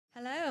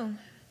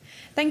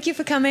Thank you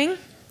for coming.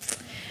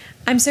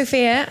 I'm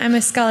Sophia. I'm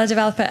a Scala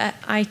developer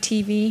at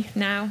ITV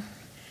now.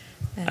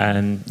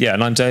 And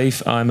I'm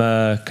Dave. I'm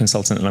a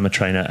consultant and I'm a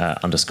trainer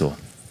at Underscore.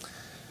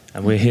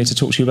 And we're here to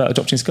talk to you about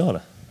adopting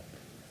Scala.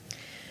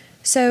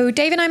 So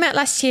Dave and I met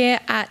last year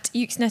at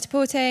YOOX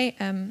NET-A-PORTER.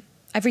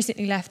 I've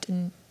recently left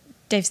and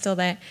Dave's still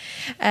there.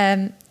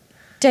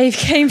 Dave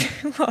came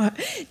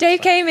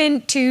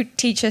in to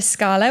teach us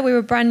Scala. We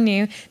were brand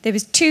new. There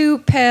was 2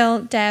 Perl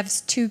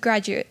devs, 2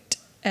 graduate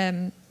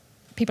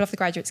people off the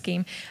graduate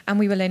scheme, and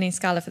we were learning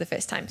Scala for the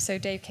first time. So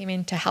Dave came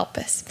in to help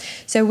us.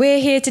 So we're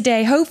here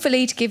today,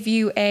 hopefully, to give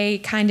you a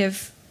kind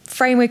of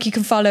framework you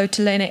can follow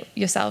to learn it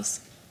yourselves.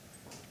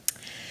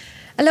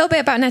 A little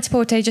bit about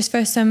Net-A-Porter, just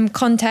for some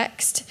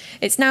context.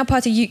 It's now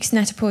part of YOOX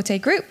NET-A-PORTER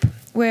Group.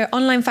 We're an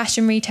online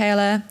fashion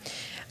retailer.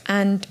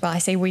 And, well, I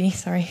say we,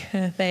 sorry,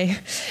 they.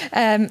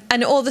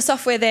 And all the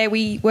software there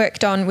we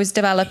worked on was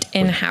developed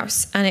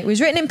in-house. And it was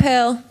written in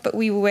Perl, but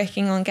we were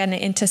working on getting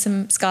it into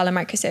some Scala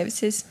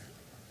microservices.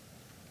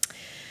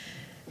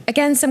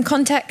 Again, some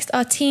context.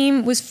 Our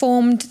team was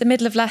formed the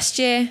middle of last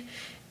year.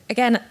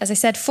 Again, as I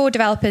said, 4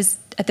 developers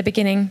at the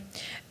beginning.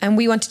 And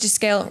we wanted to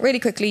scale really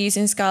quickly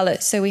using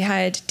Scala, so we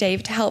hired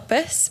Dave to help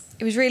us.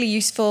 It was really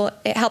useful.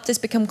 It helped us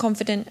become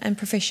confident and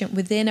proficient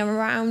within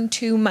around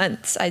 2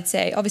 months, I'd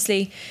say.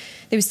 Obviously,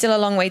 there was still a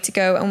long way to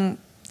go, and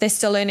they're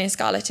still learning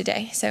Scala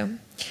today. So,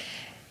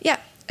 yeah.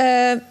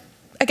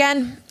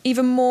 Again,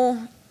 even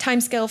more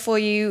timescale for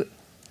you.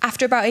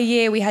 After about a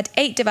year, we had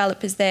 8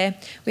 developers there.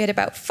 We had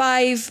about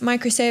 5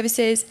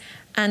 microservices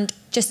and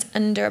just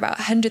under about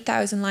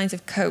 100,000 lines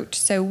of code.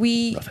 So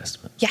we, rough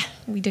estimate. Yeah,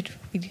 we did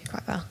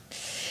quite well.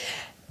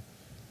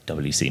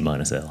 WC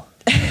minus L.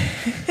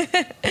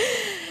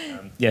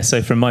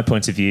 So from my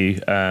point of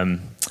view,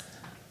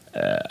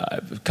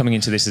 coming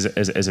into this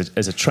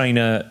as a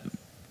trainer,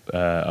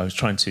 I was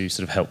trying to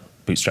sort of help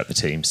bootstrap the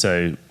team.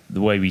 So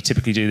the way we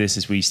typically do this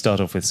is we start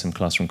off with some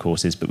classroom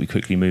courses, but we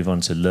quickly move on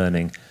to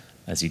learning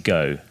as you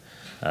go,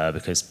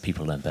 because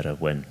people learn better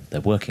when they're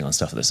working on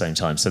stuff at the same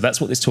time. So that's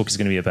what this talk is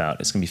going to be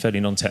about. It's going to be fairly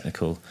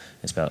non-technical.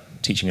 It's about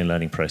teaching and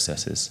learning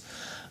processes.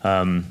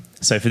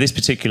 So for this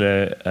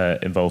particular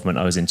involvement,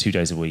 I was in 2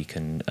 days a week,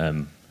 and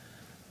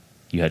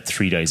you had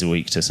 3 days a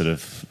week to sort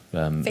of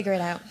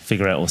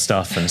figure out all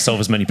stuff and solve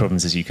as many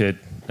problems as you could,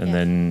 and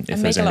then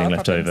if there's anything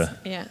left over,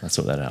 let's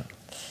sort that out.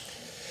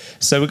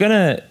 So we're going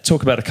to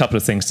talk about a couple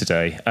of things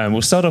today.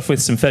 We'll start off with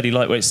some fairly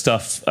lightweight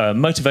stuff,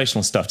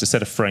 motivational stuff to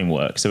set a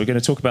framework. So we're going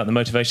to talk about the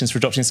motivations for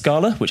adopting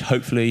Scala, which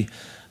hopefully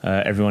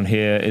everyone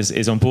here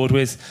is on board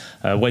with,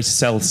 a way to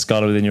sell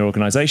Scala within your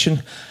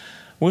organization.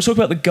 We'll talk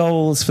about the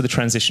goals for the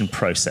transition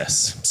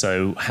process.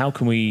 So how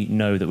can we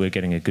know that we're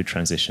getting a good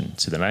transition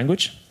to the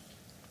language?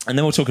 And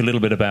then we'll talk a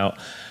little bit about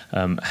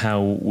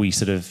how we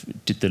sort of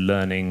did the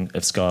learning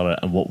of Scala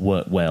and what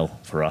worked well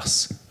for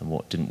us and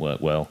what didn't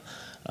work well.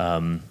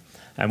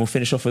 And we'll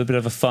finish off with a bit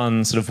of a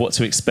fun sort of what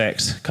to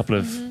expect, a couple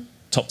of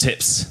top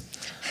tips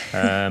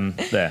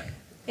there.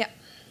 Yeah.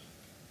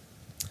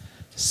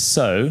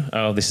 So,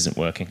 this isn't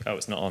working. Oh,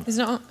 it's not on. It's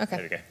not on? Okay.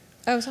 There we go.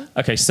 Oh, it's on?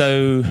 Okay,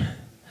 so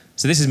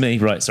this is me.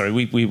 Right, sorry,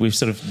 we've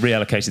sort of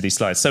reallocated these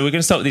slides. So we're going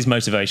to start with these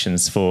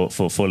motivations for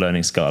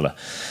learning Scala.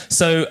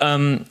 So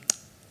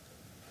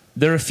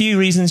there are a few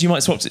reasons you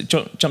might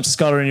jump to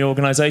Scala in your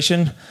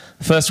organization.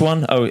 The first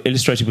one,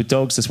 illustrated with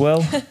dogs as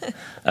well.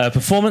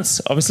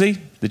 Performance, obviously.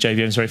 The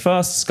JVM is very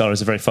fast. Scala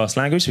is a very fast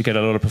language. We get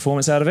a lot of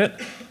performance out of it.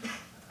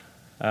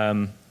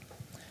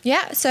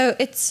 Yeah, so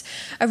it's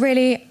a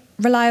really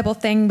reliable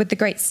thing with the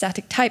great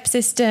static type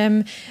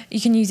system. You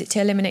can use it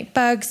to eliminate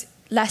bugs.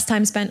 Less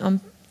time spent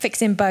on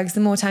fixing bugs,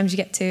 the more times you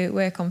get to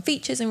work on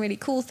features and really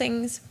cool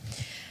things.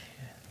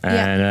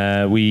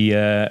 And we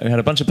had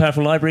a bunch of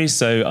powerful libraries,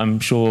 so I'm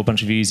sure a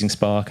bunch of you using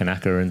Spark and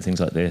Akka and things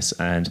like this,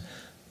 and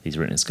these are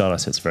written in Scala,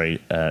 so it's very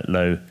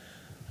low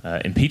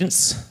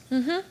impedance.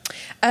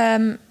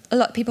 A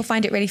lot of people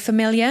find it really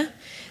familiar.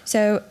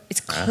 So it's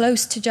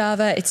close to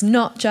Java. It's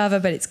not Java,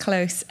 but it's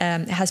close.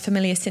 It has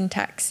familiar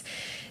syntax.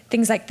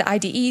 Things like the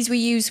IDEs we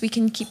use, we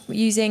can keep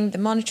using, the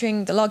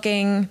monitoring, the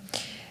logging.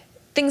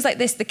 Things like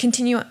this, the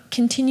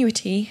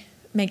continuity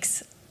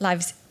makes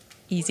lives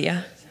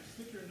easier.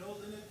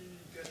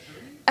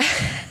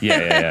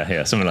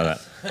 Yeah, something like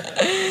that.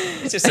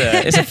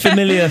 It's a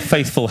familiar,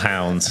 faithful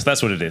hound.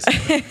 That's what it is.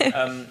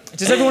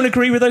 Does everyone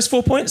agree with those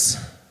 4 points?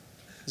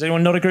 Does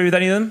anyone not agree with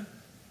any of them?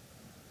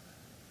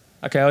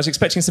 Okay, I was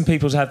expecting some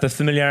people to have the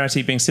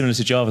familiarity being similar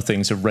to Java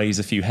thing to raise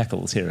a few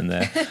heckles here and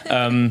there.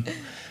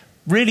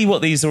 Really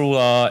what these all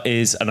are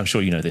is, and I'm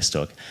sure you know this,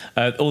 Doug,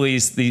 all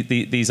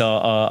these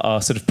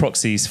are sort of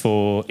proxies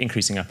for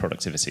increasing our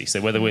productivity.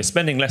 So whether we're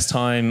spending less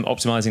time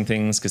optimizing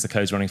things because the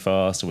code's running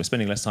fast, or we're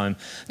spending less time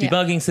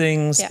debugging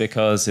things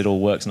because it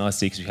all works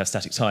nicely because we have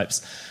static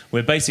types,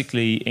 we're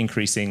basically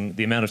increasing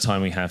the amount of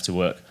time we have to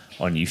work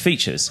on new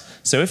features.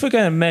 So if we're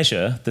going to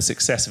measure the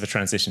success of a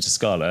transition to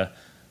Scala,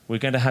 we're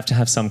going to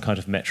have some kind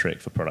of metric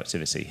for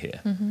productivity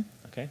here.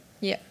 Okay?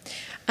 Yeah.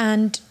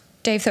 And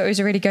Dave thought it was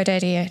a really good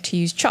idea to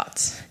use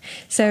charts.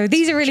 So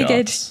these are really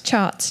good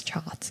charts.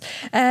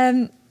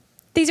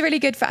 these are really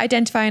good for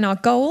identifying our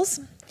goals.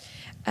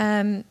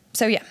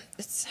 So yeah.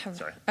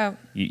 Sorry. Oh,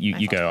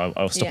 you go.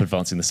 I'll stop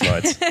advancing the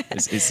slides.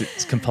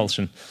 It's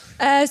compulsion.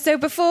 So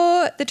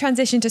before the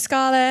transition to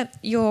Scala,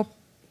 you're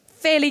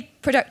fairly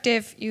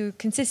productive, you're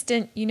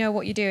consistent, you know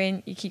what you're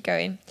doing, you keep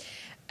going.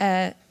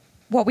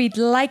 What we'd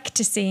like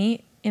to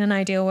see in an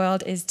ideal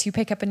world is to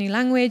pick up a new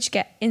language,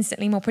 get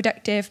instantly more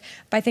productive.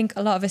 But I think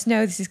a lot of us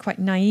know this is quite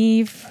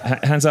naive.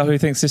 Hands up who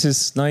thinks this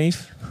is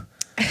naive?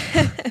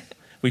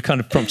 We kind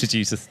of prompted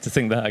you to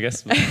think that, I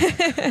guess.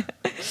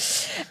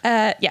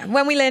 Yeah,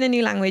 when we learn a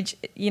new language,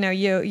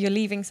 you're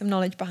leaving some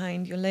knowledge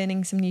behind, you're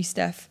learning some new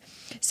stuff.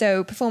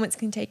 So performance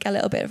can take a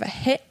little bit of a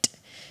hit.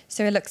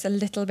 So it looks a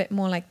little bit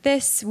more like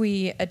this.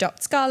 We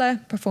adopt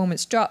Scala,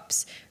 performance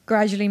drops,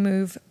 gradually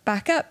move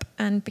back up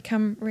and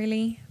become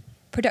really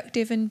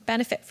productive and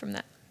benefit from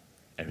that.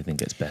 Everything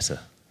gets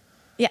better.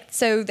 Yeah,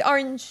 so the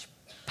orange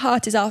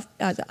part is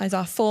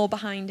our fall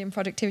behind in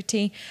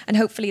productivity, and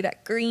hopefully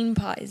that green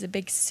part is a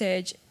big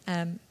surge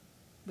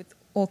with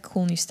all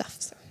cool new stuff.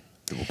 So.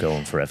 It will go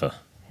on forever.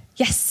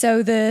 Yes,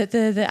 so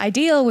the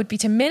ideal would be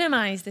to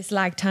minimize this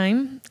lag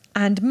time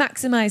and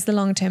maximize the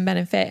long-term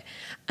benefit.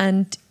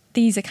 And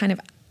these are kind of,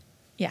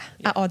 at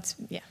odds,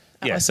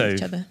 at odds with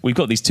each other. We've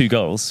got these two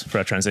goals for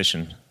our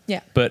transition.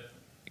 Yeah. But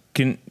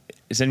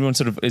is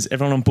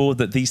everyone on board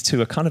that these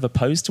two are kind of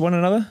opposed to one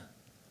another?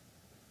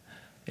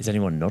 Is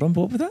anyone not on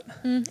board with that?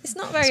 It's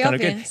not very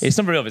obvious. It's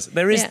not very obvious.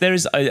 There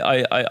is.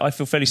 I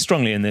feel fairly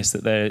strongly in this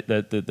that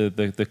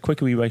the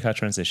quicker we make our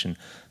transition,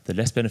 the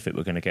less benefit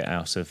we're going to get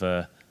out of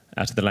the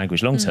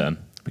language long term,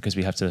 because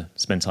we have to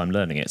spend time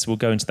learning it. So we'll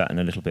go into that in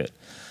a little bit.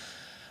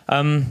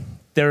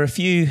 There are a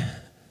few.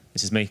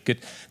 This is me.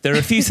 Good. There are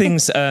a few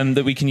things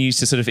that we can use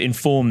to sort of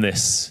inform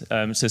this,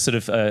 to sort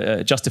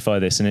of justify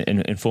this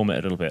and inform it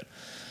a little bit.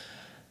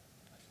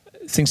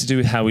 Things to do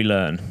with how we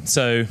learn.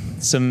 So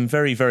some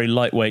very, very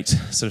lightweight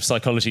sort of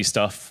psychology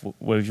stuff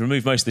where we've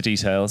removed most of the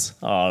details.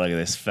 Oh, look at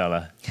this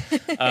fella.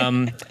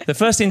 The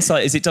first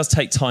insight is it does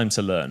take time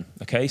to learn.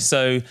 Okay,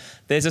 so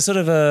there's a sort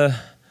of a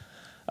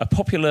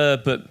popular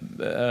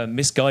but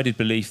misguided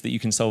belief that you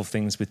can solve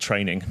things with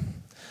training.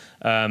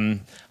 We've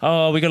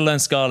got to learn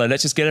Scala.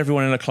 Let's just get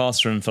everyone in a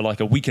classroom for like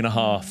a week and a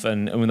half,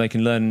 and when they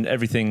can learn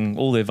everything,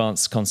 all the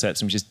advanced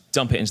concepts, and we just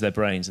dump it into their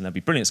brains, and they'll be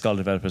brilliant Scala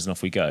developers, and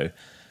off we go.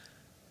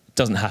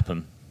 Doesn't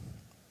happen.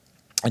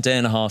 A day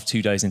and a half,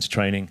 2 days into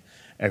training,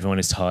 everyone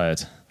is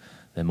tired.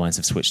 Their minds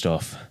have switched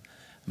off.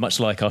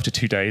 Much like after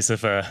 2 days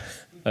of a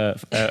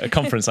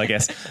conference, I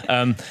guess.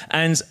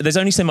 And there's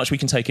only so much we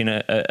can take in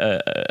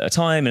a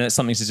time, and it's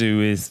something to do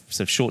with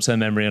sort of short-term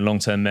memory and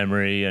long-term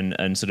memory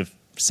and sort of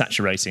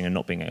saturating and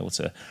not being able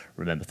to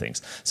remember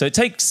things. So it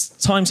takes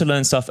time to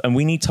learn stuff, and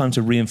we need time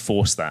to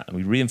reinforce that, and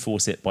we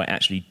reinforce it by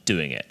actually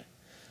doing it.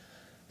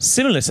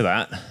 Similar to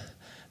that,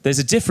 there's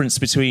a difference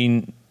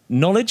between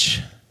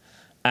knowledge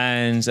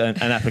and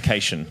an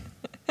application.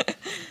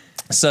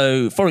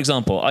 So, for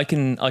example, I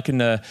can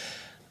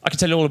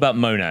tell you all about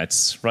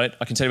monads, right?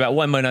 I can tell you about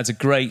why monads are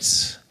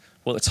great,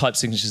 what the type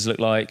signatures look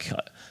like.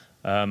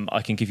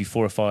 I can give you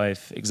 4 or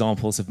 5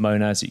 examples of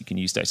monads that you can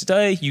use day to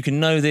day. You can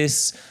know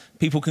this.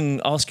 People can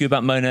ask you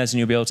about monads, and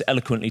you'll be able to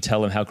eloquently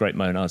tell them how great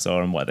monads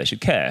are and why they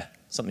should care.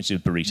 Something to do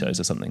with burritos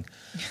or something.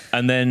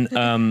 And then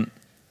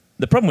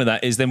the problem with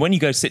that is then when you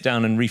go sit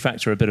down and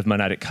refactor a bit of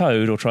monadic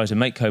code or try to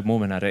make code more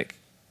monadic,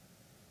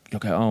 you'll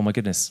go, oh my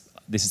goodness,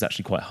 this is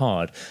actually quite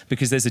hard,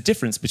 because there's a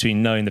difference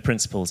between knowing the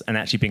principles and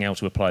actually being able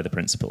to apply the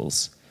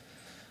principles.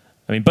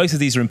 I mean, both of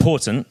these are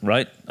important,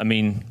 right? I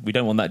mean, we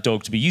don't want that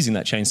dog to be using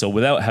that chainsaw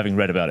without having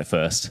read about it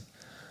first.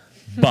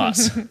 But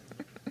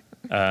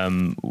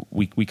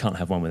we can't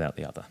have one without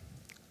the other.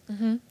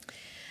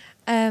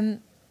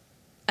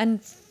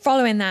 And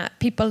following that,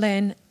 people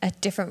learn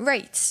at different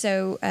rates.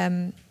 So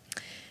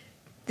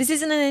this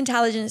isn't an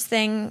intelligence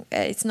thing.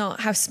 It's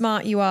not how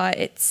smart you are.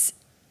 It's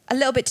a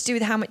little bit to do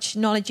with how much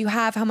knowledge you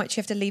have, how much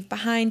you have to leave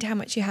behind, how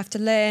much you have to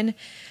learn,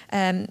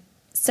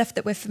 stuff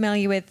that we're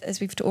familiar with, as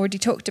we've already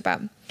talked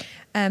about.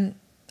 And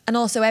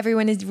also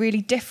everyone is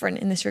really different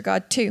in this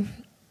regard too.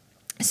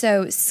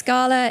 So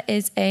Scala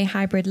is a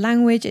hybrid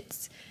language.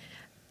 It's,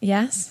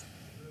 yes?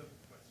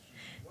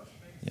 What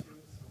makes you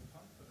so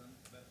confident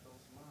that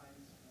those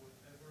lines will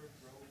ever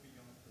grow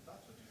beyond the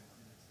dotted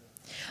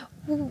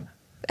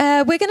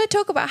line? We're going to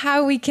talk about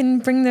how we can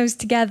bring those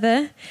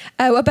together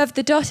above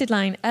the dotted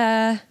line.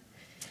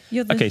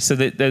 Okay, so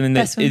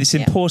it's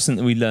important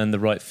that we learn the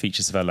right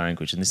features of our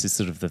language, and this is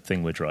sort of the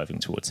thing we're driving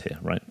towards here,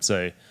 right?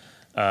 So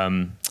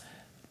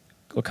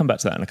I'll come back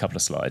to that in a couple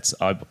of slides.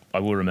 I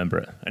will remember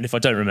it, and if I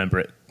don't remember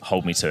it,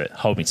 hold me to it.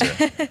 Hold me to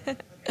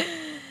it.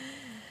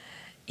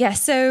 Yeah,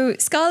 so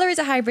Scala is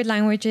a hybrid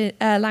language.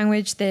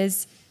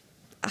 There's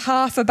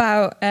half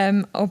about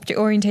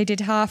object-orientated,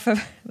 half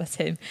of, that's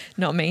him,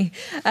 not me,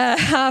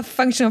 half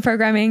functional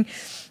programming.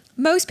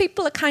 Most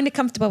people are kind of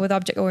comfortable with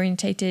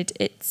object-orientated.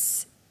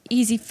 It's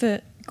easy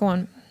for, go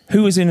on.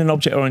 Who was in an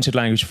object-oriented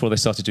language before they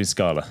started doing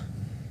Scala?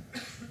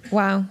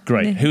 Wow.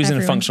 Great. Who was in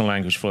a functional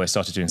language before they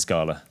started doing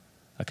Scala?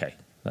 Okay,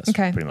 That's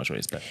Okay. pretty much what you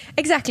expect.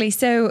 Exactly.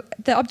 So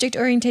the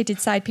object-oriented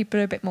side, people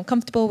are a bit more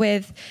comfortable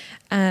with.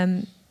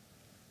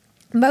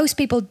 Most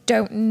people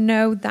don't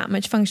know that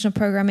much functional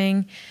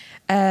programming,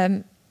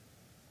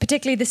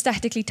 particularly the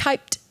statically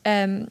typed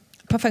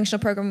functional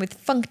programming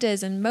with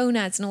functors and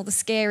monads and all the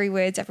scary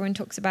words everyone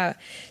talks about.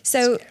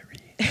 So,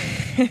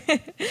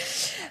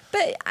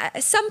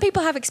 but some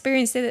people have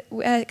experience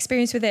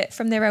with it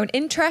from their own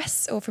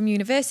interests or from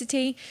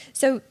university.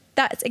 So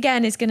that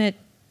again is going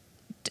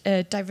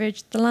to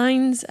diverge the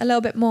lines a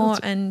little bit more,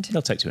 and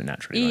they'll take to it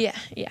naturally. Right? Yeah,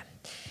 yeah.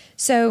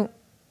 So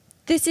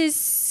this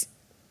is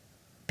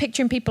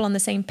picturing people on the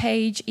same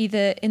page,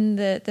 either in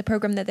the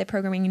program that they're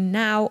programming in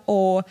now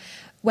or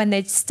when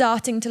they're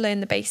starting to learn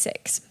the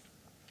basics.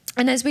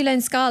 And as we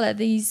learn Scala,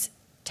 these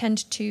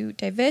tend to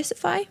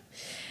diversify.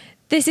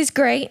 This is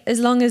great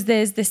as long as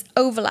there's this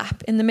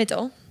overlap in the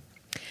middle,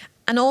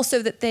 and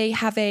also that they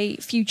have a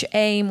future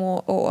aim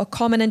or a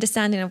common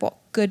understanding of what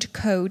good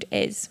code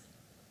is.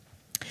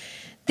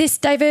 This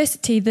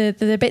diversity,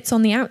 the bits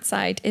on the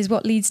outside, is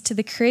what leads to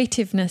the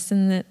creativeness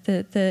and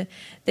the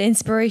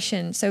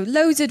inspiration. So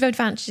loads of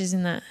advantages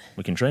in that.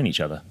 We can train each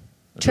other.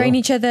 Train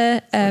each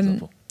other,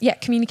 yeah,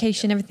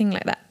 communication, everything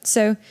like that.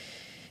 So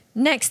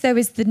next, though,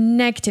 is the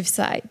negative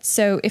side.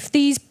 So if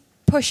these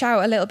push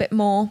out a little bit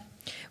more,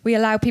 we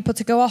allow people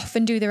to go off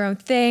and do their own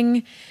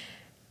thing.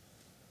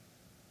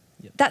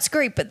 Yep. That's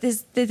great, but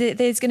there's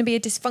going to be a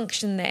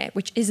dysfunction there,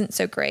 which isn't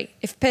so great.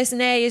 If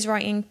person A is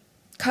writing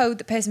code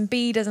that person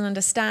B doesn't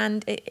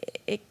understand,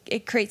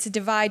 it creates a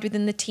divide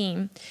within the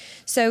team.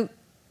 So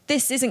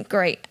this isn't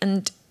great,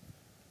 and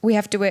we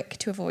have to work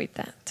to avoid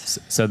that.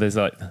 So there's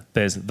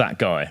that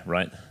guy,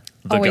 right?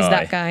 Always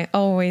that guy.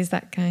 Always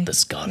that guy. The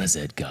Scala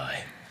Z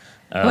guy.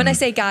 When I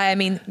say guy, I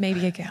mean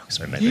maybe a girl.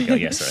 Sorry, maybe a girl.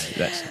 Yeah, sorry.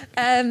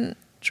 That's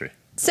true.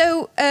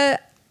 So,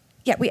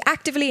 yeah, we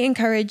actively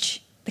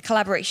encourage the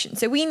collaboration.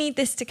 So we need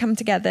this to come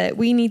together.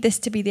 We need this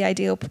to be the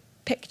ideal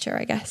picture,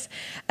 I guess.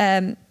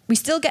 We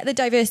still get the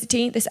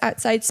diversity, this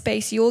outside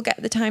space. You all get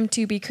the time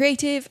to be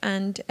creative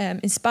and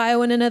inspire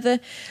one another.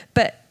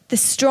 But the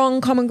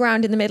strong common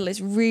ground in the middle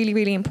is really,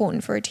 really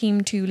important for a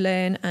team to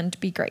learn and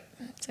be great.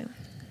 So.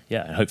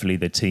 Yeah, and hopefully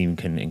the team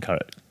can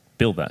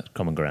build that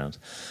common ground.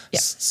 Yeah.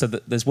 So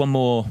there's one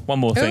more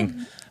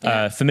thing.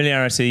 Yeah.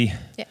 Familiarity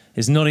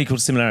is not equal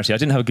to similarity. I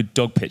didn't have a good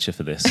dog picture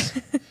for this.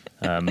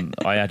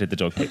 I added the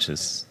dog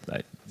pictures.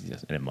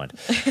 Never mind.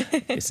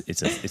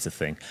 It's a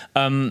thing.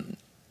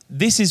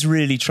 This is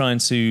really trying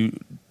to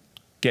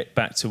get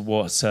back to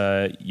what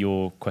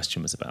your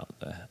question was about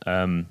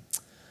there.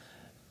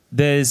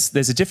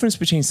 There's a difference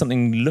between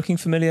something looking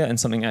familiar and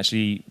something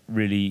actually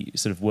really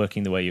sort of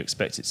working the way you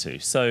expect it to.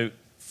 So,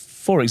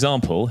 for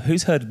example,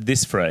 who's heard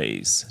this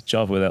phrase,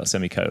 Java without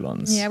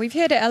semicolons? Yeah, we've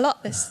heard it a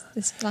lot this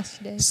last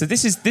few days. So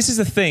this is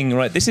a thing,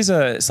 right? This is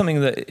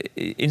something that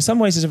in some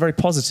ways is a very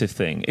positive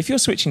thing. If you're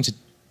switching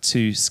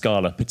to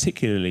Scala,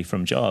 particularly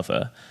from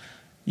Java,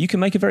 you can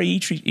make a very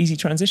easy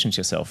transition to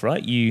yourself,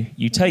 right?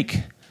 You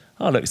take,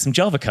 some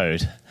Java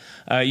code.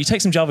 You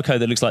take some Java code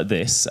that looks like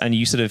this, and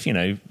you sort of,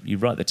 you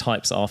write the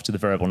types after the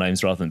variable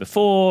names rather than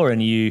before,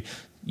 and you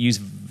use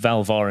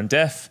val, var, and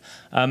def,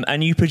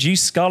 and you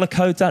produce Scala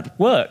code that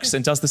works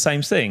and does the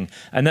same thing.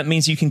 And that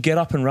means you can get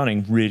up and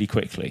running really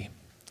quickly.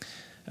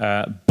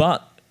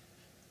 But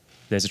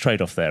there's a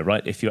trade-off there,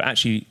 right? If you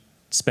actually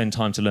spend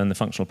time to learn the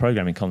functional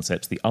programming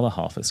concepts, the other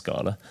half of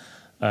Scala,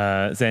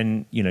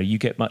 then you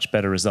get much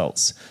better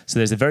results. So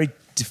there's a very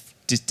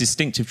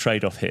distinctive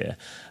trade-off here.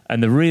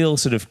 And the real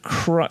sort of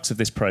crux of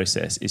this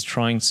process is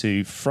trying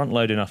to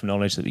front-load enough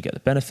knowledge that we get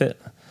the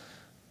benefit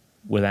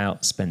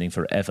without spending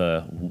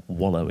forever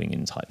wallowing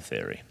in type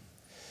theory.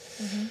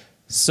 Mm-hmm.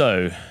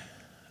 So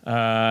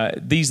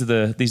these are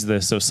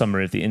the sort of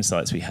summary of the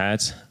insights we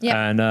had. Yep.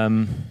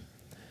 And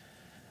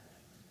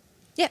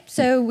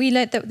so we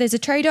learned that there's a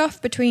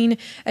trade-off between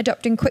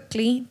adopting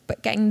quickly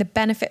but getting the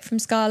benefit from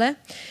Scala.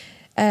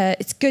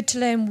 It's good to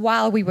learn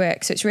while we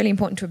work, so it's really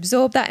important to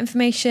absorb that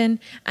information,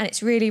 and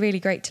it's really, really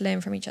great to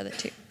learn from each other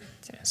too.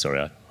 So. Yeah,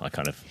 sorry, I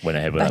kind of went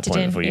ahead with that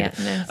point before you.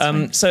 Yeah,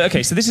 no, so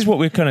this is what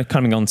we're kind of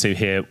coming on to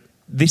here.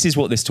 This is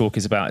what this talk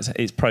is about.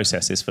 It's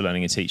processes for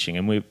learning and teaching,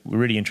 and we're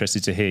really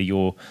interested to hear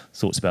your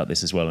thoughts about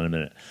this as well in a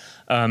minute.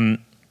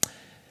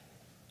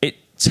 It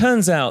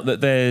turns out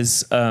that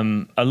there's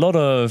a lot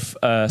of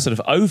sort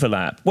of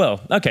overlap. Well,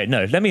 okay,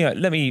 no. Let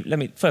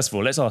me. First of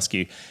all, let's ask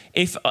you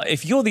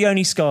if you're the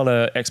only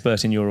Scala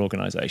expert in your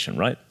organisation,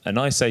 right? And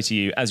I say to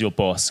you, as your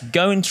boss,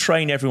 go and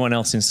train everyone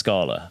else in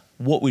Scala.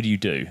 What would you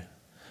do?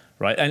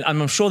 Right, and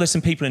I'm sure there's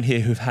some people in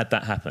here who've had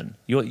that happen.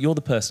 You're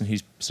the person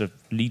who's sort of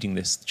leading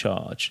this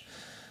charge.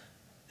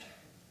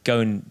 Go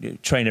and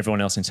train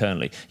everyone else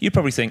internally. You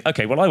probably think,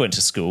 okay, well, I went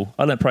to school.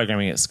 I learned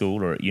programming at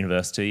school or at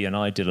university, and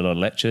I did a lot of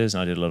lectures,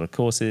 and I did a lot of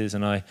courses,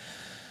 and I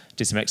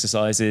did some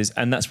exercises,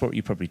 and that's what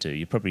you probably do.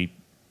 You probably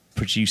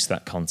produce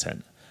that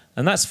content,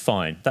 and that's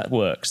fine. That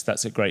works.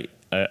 That's a great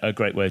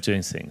way of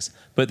doing things.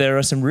 But there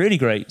are some really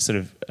great sort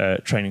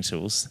of training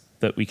tools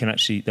that we can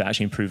actually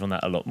improve on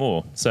that a lot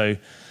more. So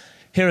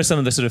here are some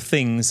of the sort of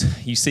things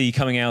you see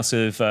coming out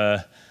of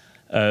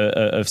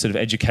of sort of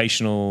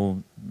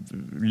educational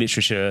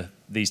literature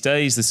these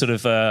days. There's sort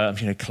of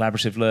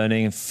collaborative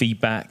learning and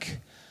feedback.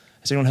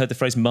 Has anyone heard the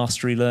phrase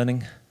mastery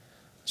learning?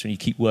 It's when you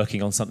keep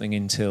working on something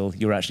until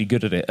you're actually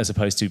good at it, as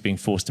opposed to being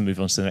forced to move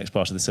on to the next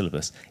part of the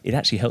syllabus. It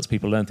actually helps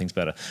people learn things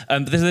better.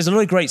 But there's a lot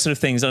of great sort of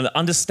things.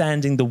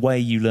 Understanding the way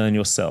you learn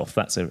yourself,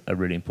 that's a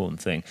really important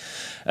thing.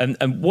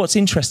 And what's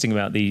interesting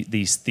about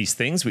these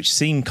things, which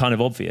seem kind of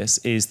obvious,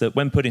 is that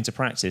when put into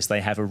practice, they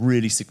have a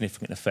really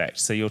significant effect.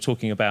 So you're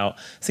talking about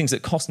things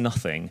that cost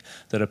nothing,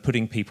 that are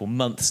putting people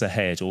months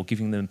ahead or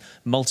giving them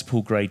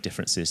multiple grade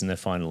differences in their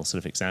final sort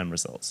of exam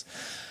results.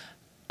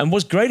 And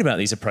what's great about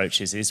these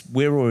approaches is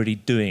we're already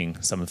doing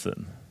some of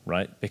them,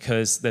 right?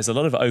 Because there's a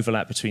lot of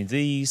overlap between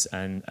these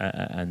and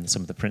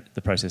some of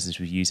the processes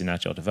we use in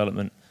agile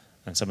development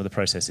and some of the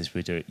processes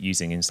we're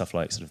using in stuff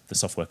like sort of the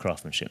software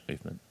craftsmanship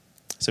movement.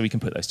 So we can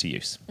put those to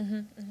use.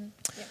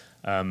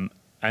 Yeah.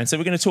 And so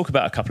we're going to talk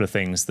about a couple of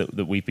things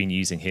that we've been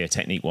using here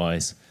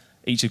technique-wise.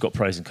 Each have got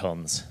pros and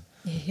cons.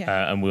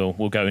 Yeah. And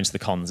we'll go into the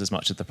cons as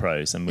much as the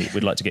pros. And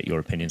we'd like to get your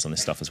opinions on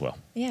this stuff as well.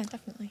 Yeah,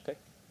 definitely. Okay.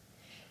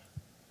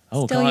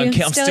 Oh, God,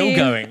 I'm still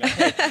going.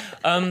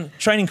 Okay.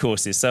 Training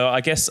courses. So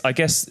I guess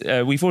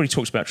we've already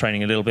talked about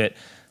training a little bit.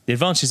 The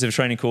advantages of a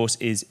training course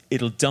is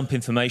it'll dump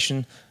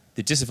information.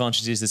 The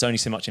disadvantage is there's only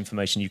so much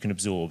information you can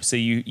absorb. So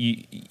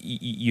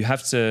you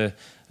have to.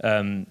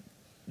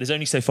 There's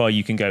only so far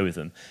you can go with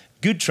them.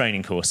 Good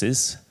training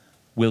courses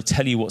will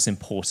tell you what's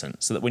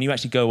important, so that when you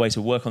actually go away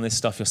to work on this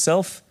stuff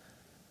yourself,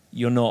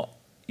 you're not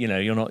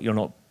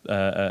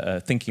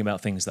thinking about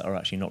things that are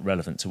actually not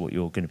relevant to what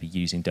you're going to be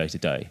using day to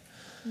day.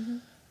 Mm-hmm.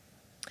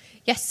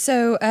 Yes,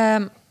 so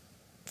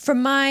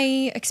from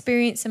my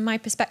experience and my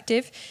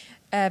perspective,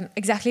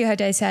 exactly how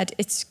Dave said,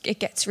 it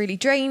gets really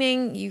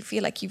draining. You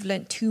feel like you've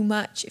learnt too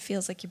much. It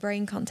feels like your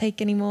brain can't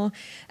take anymore.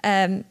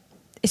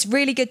 It's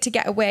really good to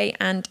get away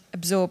and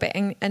absorb it.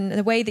 And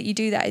the way that you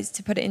do that is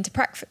to put it into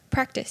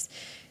practice.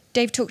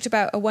 Dave talked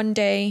about a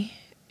one-day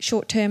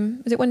short-term,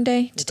 was it one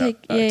day?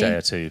 A day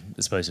or two,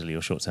 supposedly,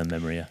 your short-term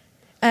memory,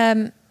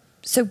 yeah.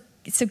 So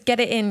get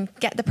it in,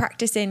 get the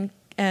practice in,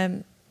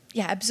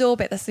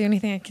 absorb it. That's the only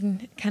thing I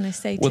can kind of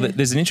say. Well,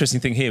 there's an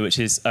interesting thing here, which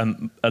is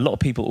a lot of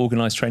people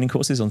organise training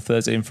courses on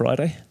Thursday and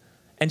Friday.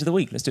 End of the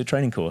week, let's do a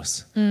training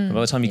course. And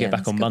by the time you get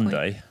back on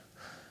Monday,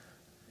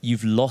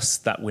 you've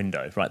lost that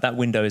window, right? That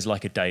window is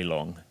like a day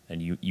long,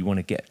 and you want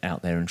to get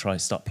out there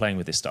and start playing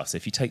with this stuff. So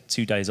if you take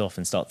 2 days off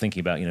and start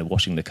thinking about,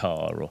 washing the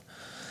car or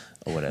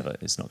whatever,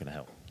 it's not going to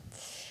help.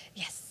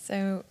 Yes,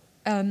 so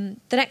the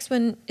next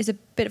one is a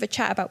bit of a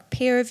chat about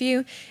peer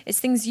review. It's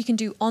things you can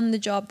do on the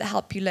job that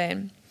help you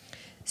learn.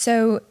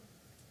 So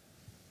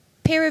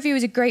peer review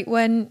is a great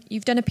one.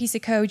 You've done a piece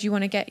of code, you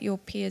want to get your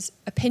peers'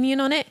 opinion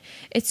on it.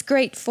 It's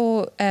great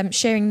for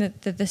sharing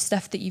the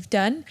stuff that you've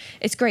done.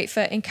 It's great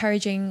for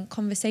encouraging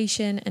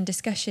conversation and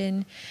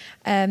discussion.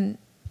 One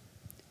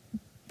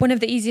of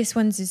the easiest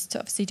ones is to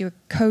obviously do a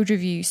code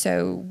review.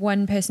 So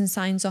one person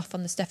signs off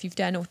on the stuff you've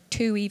done, or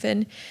two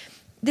even.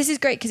 This is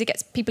great because it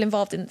gets people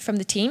involved from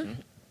the team.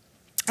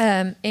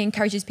 It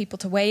encourages people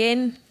to weigh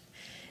in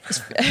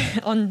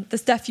on the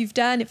stuff you've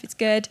done, if it's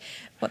good,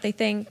 what they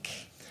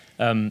think.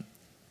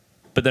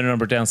 But there are a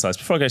number of downsides.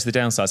 Before I go to the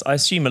downsides, I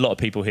assume a lot of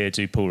people here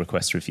do pull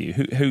request review.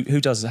 Who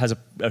has a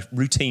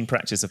routine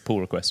practice of pull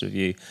request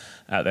review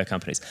at their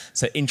companies?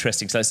 So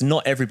interesting. So it's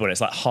not everybody.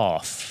 It's like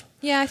half.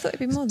 Yeah, I thought it'd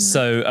be more than that.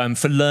 So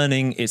for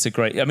learning, it's a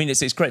great. I mean,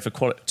 it's great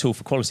for tool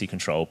for quality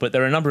control. But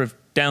there are a number of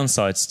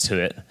downsides to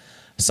it.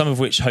 Some of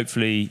which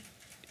hopefully,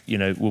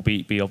 will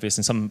be obvious,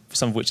 and some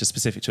of which are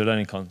specific to a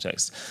learning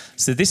context.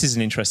 So this is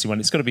an interesting one.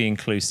 It's got to be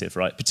inclusive,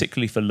 right?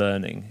 Particularly for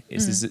learning.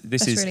 This is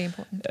really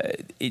important.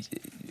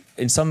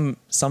 In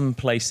some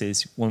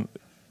places,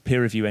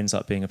 peer review ends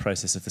up being a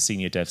process of the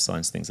senior dev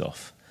signs things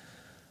off,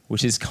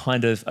 which is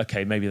kind of,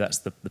 okay, maybe that's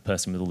the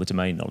person with all the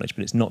domain knowledge,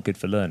 but it's not good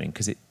for learning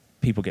because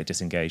people get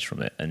disengaged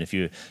from it. And if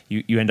you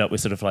end up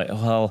with sort of like, oh,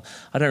 well,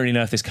 I don't really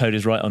know if this code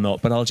is right or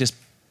not, but I'll just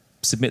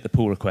submit the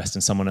pull request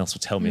and someone else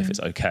will tell me if it's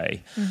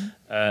okay.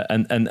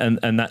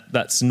 And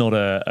that's not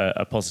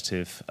a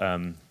positive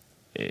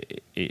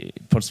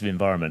positive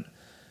environment.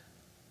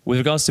 With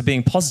regards to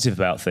being positive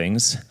about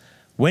things,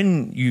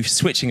 when you're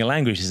switching a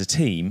language as a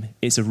team,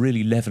 it's a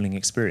really leveling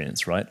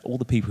experience, right? All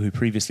the people who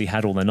previously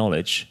had all their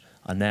knowledge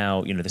are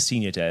now, the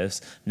senior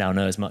devs now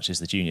know as much as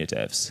the junior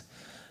devs.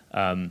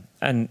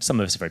 And some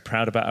of us are very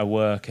proud about our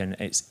work, and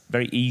it's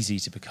very easy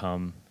to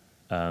become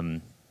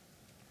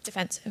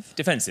defensive.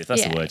 Defensive,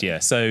 that's the word, yeah.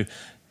 So,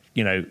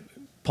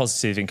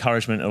 positive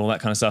encouragement and all that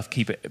kind of stuff.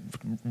 Keep it,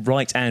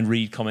 write and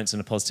read comments in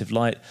a positive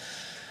light.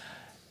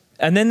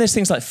 And then there's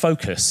things like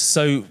focus.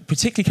 So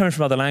particularly coming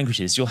from other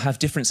languages, you'll have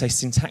different, say,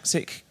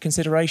 syntactic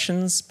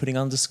considerations. Putting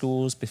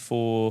underscores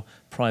before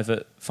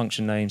private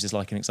function names is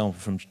like an example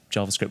from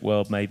JavaScript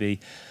world, maybe.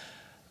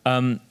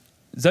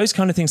 Those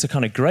kind of things are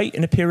kind of great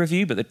in a peer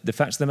review, but the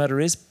fact of the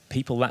matter is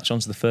people latch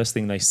onto the first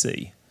thing they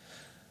see.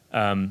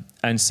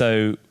 And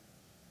so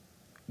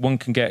one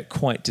can get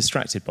quite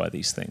distracted by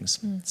these things.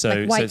 So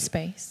like white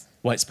space.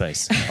 White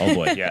space. Oh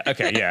boy, yeah,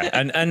 okay, yeah,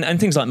 and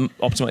things like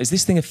optimize. Is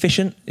this thing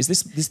efficient? Is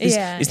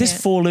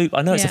this for loop?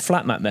 I know it's a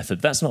flat map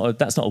method. That's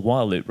not a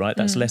while loop, right?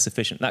 That's less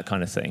efficient. That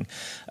kind of thing,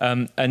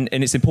 and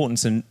it's important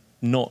to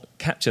not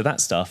capture that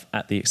stuff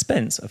at the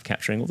expense of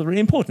capturing all the really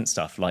important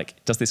stuff.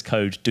 Like, does this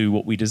code do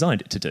what we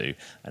designed it to do,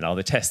 and are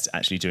the tests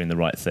actually doing the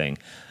right thing,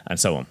 and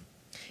so on.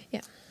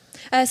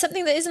 Yeah.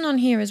 Something that isn't on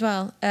here as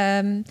well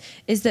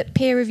is that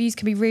peer reviews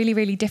can be really,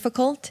 really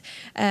difficult.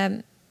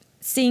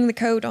 Seeing the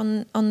code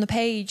on the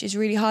page is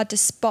really hard to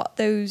spot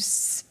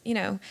those,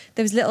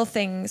 those little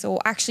things, or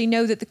actually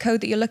know that the code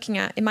that you're looking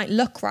at, it might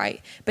look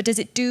right, but does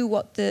it do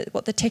what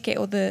the ticket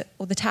or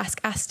the task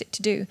asked it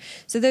to do?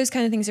 So those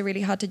kind of things are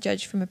really hard to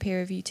judge from a peer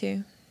review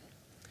too.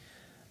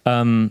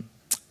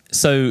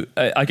 So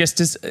I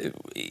guess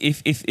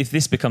if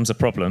this becomes a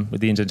problem, with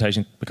the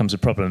indentation becomes a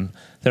problem,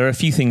 there are a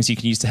few things you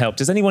can use to help.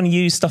 Does anyone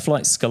use stuff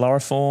like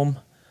Scalariform?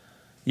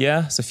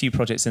 Yeah, there's a few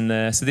projects in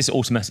there. So this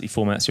automatically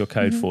formats your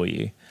code for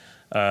you.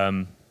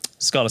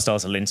 Scala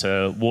styles a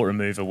linter, water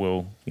remover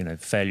will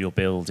fail your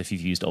build if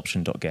you've used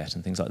option.get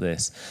and things like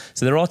this.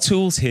 So there are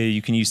tools here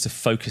you can use to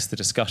focus the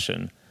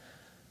discussion.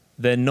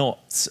 They're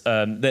not,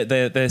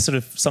 they're sort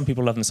of, some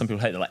people love them, some people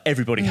hate them. Like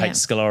everybody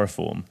hates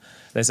Scalariform.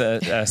 There's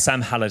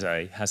Sam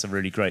Halliday has a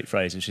really great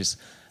phrase, which is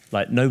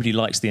like, nobody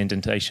likes the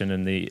indentation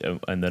and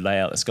the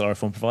layout that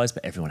Scalariform provides,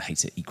 but everyone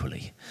hates it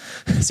equally.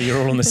 So you're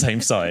all on the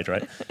same side,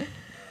 right?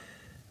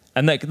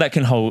 And that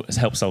can help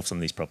solve some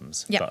of these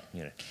problems. Yeah.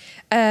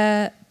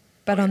 But,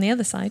 but on the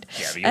other side,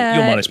 your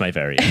mileage may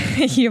vary.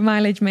 Your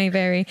mileage may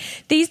vary.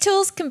 These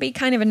tools can be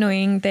kind of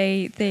annoying.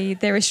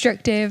 They're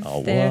restrictive. Oh,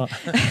 what?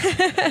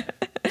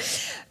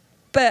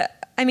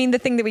 But I mean, the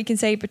thing that we can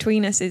say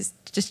between us is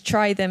just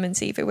try them and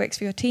see if it works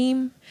for your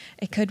team.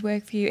 It could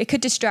work for you. It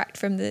could distract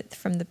from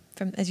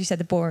as you said,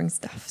 the boring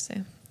stuff. So,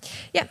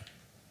 yeah.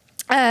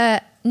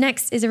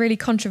 Next is a really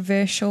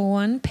controversial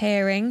one,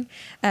 pairing.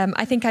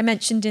 I think I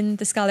mentioned in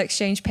the Scala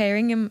Exchange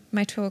pairing in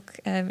my talk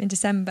in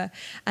December,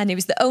 and it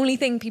was the only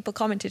thing people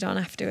commented on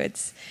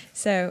afterwards.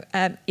 So,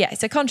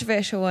 it's a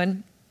controversial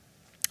one.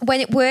 When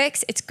it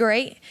works, it's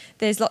great.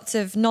 There's lots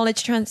of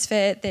knowledge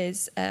transfer.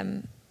 There's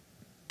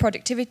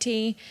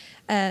productivity.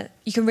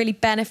 You can really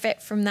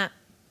benefit from that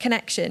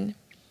connection.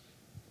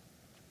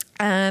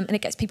 And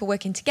it gets people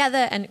working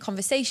together and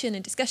conversation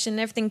and discussion and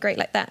everything great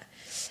like that.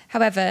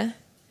 However,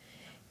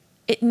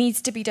 it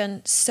needs to be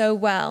done so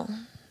well.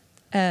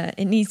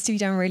 It needs to be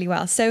done really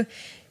well. So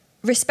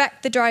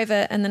respect the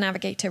driver and the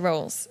navigator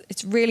roles.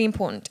 It's really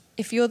important.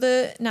 If you're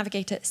the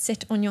navigator,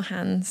 sit on your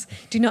hands.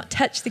 Do not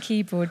touch the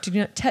keyboard. Do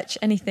not touch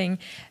anything.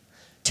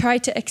 Try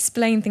to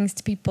explain things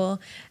to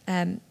people.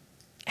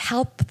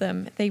 Help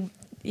them.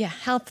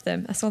 Help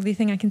them. That's the only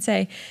thing I can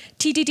say.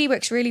 TDD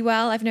works really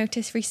well. I've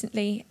noticed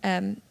recently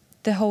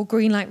the whole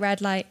green light, red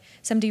light.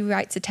 Somebody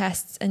writes a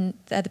test and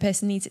the other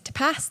person needs it to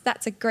pass.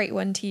 That's a great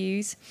one to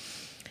use.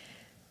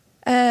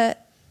 The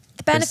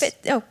benefit.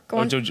 Oh, go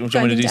on. Do you want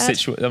me to do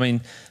situation? I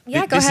mean,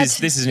 go ahead.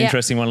 This is an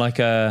interesting one. Like,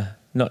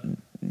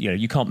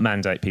 you can't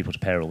mandate people to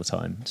pair all the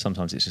time.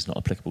 Sometimes it's just not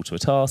applicable to a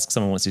task.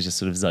 Someone wants to just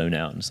sort of zone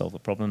out and solve a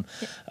problem.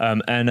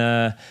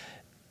 Yeah.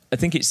 I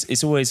think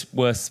it's always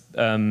worth.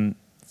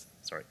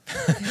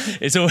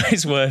 It's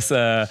always worth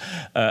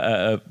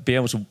being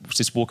able to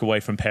just walk away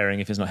from pairing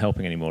if it's not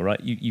helping anymore, right?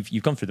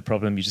 You've gone through the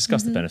problem, you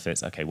discussed the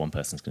benefits. Okay, one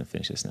person's going to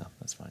finish this now.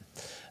 That's fine.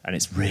 And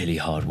it's really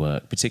hard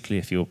work, particularly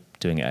if you're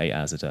doing it 8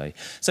 hours a day.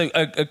 So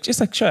just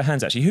like show of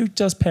hands, actually, who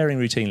does pairing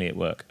routinely at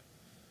work?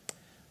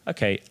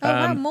 Okay.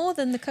 Wow, more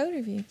than the code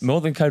reviews. More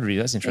than code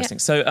reviews. That's interesting. Yeah.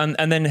 So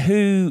and then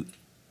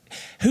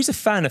who's a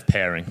fan of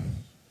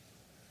pairing?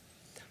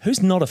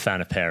 Who's not a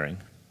fan of pairing?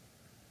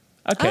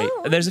 Okay,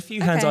 there's a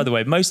few hands either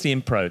way, mostly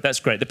in pro. That's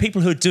great. The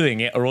people who are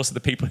doing it are also the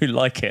people who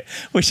like it,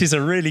 which is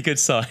a really good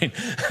sign.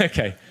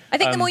 Okay. I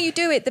think the more you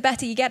do it, the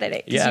better you get at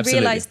it, because you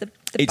realise the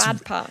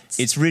bad parts.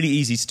 It's really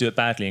easy to do it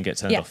badly and get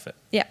turned off it.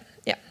 Yeah.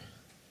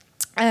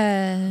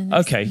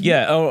 Okay,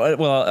 yeah. Oh,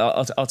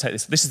 well, I'll take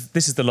this.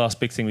 This is the last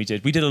big thing we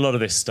did. We did a lot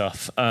of this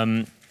stuff.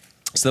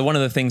 So one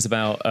of the things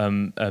about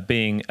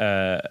being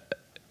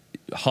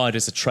hired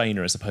as a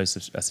trainer as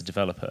opposed to as a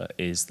developer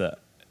is that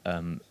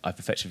I've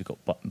effectively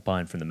got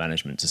buy-in from the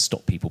management to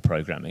stop people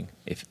programming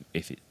if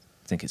it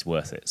think it's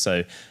worth it.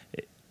 So,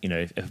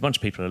 if a bunch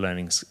of people are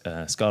learning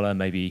Scala,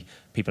 maybe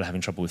people are having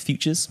trouble with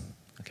futures.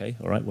 Okay,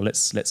 all right. Well,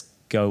 let's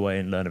go away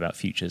and learn about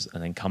futures,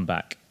 and then come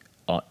back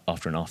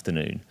after an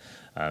afternoon.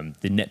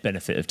 The net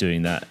benefit of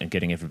doing that and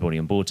getting everybody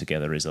on board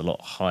together is a lot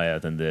higher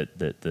than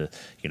the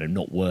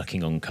not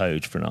working on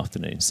code for an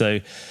afternoon. So,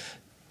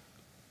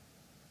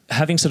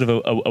 having sort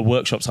of a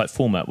workshop type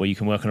format where you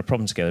can work on a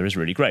problem together is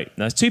really great.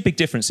 Now, there's two big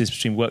differences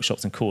between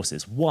workshops and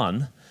courses.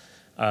 One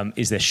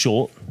is they're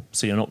short,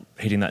 so you're not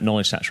hitting that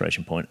knowledge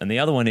saturation point. And the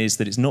other one is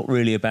that it's not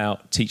really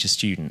about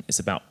teacher-student. It's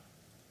about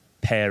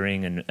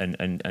pairing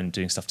and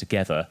doing stuff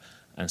together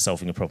and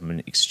solving a problem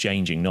and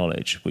exchanging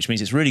knowledge, which means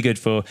it's really good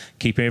for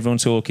keeping everyone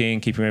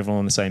talking, keeping everyone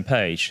on the same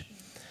page.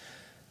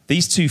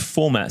 These two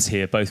formats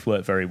here both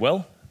work very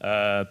well.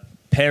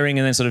 Pairing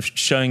and then sort of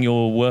showing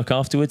your work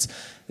afterwards.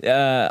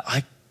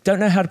 don't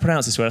know how to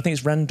pronounce this word. I think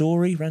it's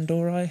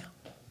Randori.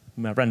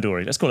 No,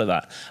 Randori, let's call it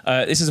that.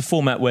 This is a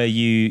format where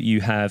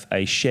you have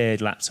a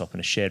shared laptop and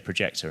a shared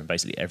projector, and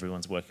basically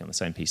everyone's working on the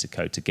same piece of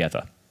code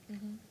together.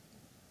 Mm-hmm.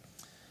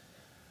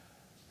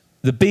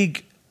 The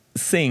big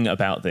thing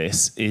about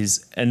this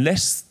is,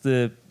 unless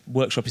the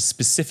workshop is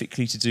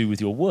specifically to do with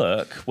your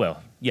work,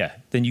 well, yeah,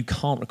 then you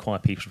can't require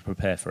people to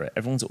prepare for it.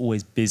 Everyone's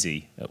always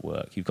busy at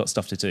work. You've got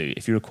stuff to do.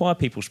 If you require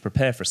people to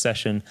prepare for a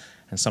session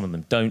and some of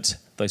them don't,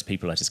 those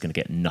people are just going to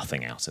get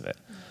nothing out of it.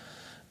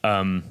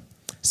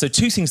 So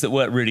two things that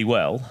work really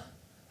well.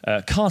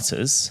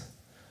 Carters.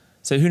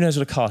 So who knows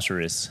what a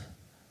carter is?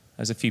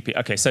 There's a few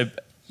people. Okay, so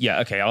yeah,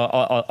 okay,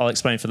 I'll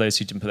explain for those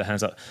who didn't put their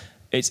hands up.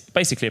 It's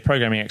basically a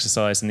programming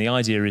exercise, and the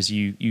idea is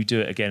you do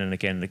it again and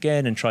again and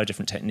again and try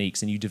different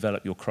techniques, and you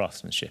develop your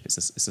craftsmanship. It's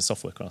a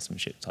software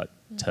craftsmanship type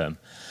term.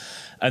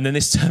 And then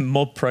this term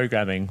mob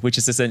programming, which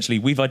is essentially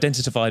we've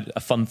identified a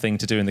fun thing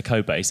to do in the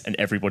code base and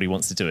everybody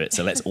wants to do it,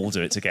 so let's all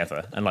do it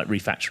together. And like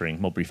refactoring,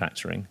 mob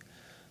refactoring.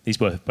 These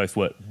both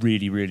work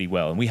really, really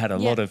well, and we had a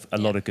lot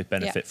of good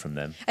benefit from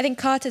them. I think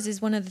Carters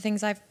is one of the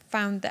things I've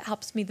found that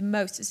helps me the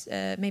most. Is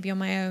maybe on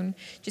my own,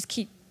 just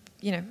keep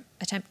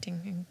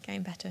attempting and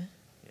getting better.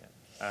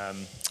 Yeah.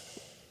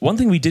 One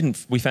thing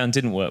we found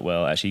didn't work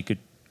well, actually, good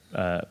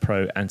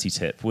pro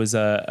anti-tip, was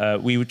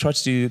we would try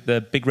to do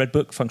the Big Red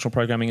Book, Functional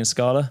Programming in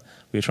Scala.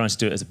 We were trying to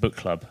do it as a book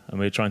club, and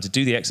we were trying to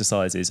do the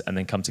exercises and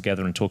then come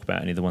together and talk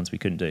about any of the ones we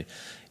couldn't do.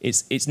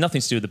 It's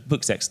nothing to do with the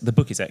book. The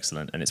book is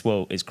excellent, and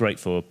it's great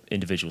for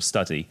individual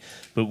study,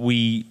 but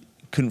we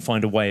couldn't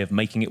find a way of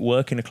making it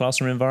work in a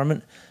classroom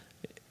environment.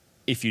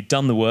 If you'd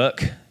done the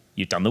work,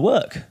 you'd done the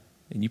work.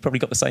 And you probably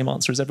got the same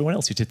answer as everyone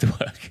else who did the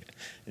work.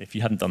 And if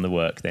you hadn't done the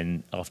work,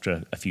 then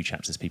after a few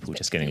chapters, people were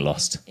just getting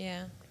lost.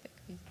 Yeah.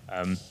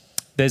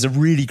 There's a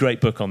really great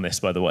book on this,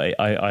 by the way.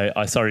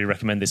 I thoroughly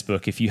recommend this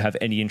book if you have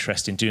any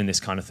interest in doing this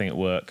kind of thing at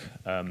work.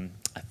 I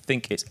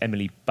think it's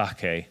Emily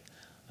Baquet,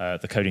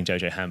 the Coding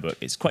Dojo Handbook.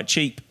 It's quite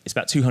cheap. It's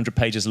about 200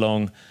 pages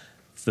long.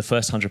 The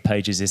first 100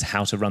 pages is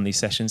how to run these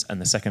sessions, and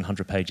the second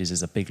 100 pages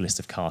is a big list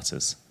of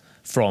carters,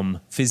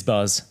 from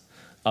FizzBuzz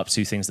up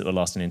to things that will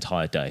last an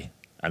entire day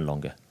and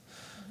longer.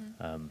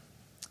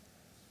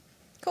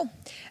 Cool.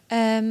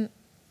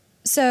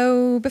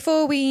 So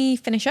before we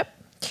finish up,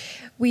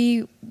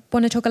 we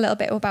want to talk a little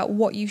bit about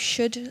what you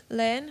should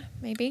learn,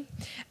 maybe.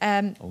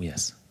 Oh,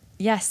 yes.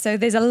 Yes, so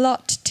there's a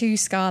lot to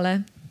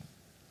Scala.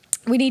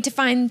 We need to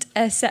find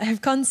a set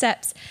of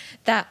concepts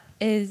that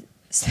is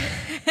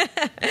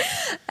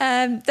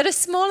that are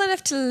small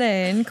enough to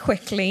learn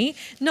quickly,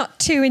 not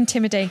too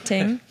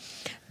intimidating,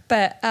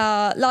 but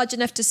large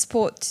enough to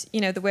support,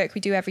 the work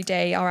we do every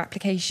day, our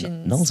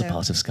applications. Null's a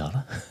part of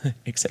Scala.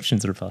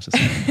 Exceptions are a part of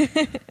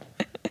Scala.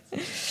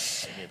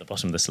 At the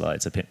bottom of the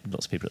slides,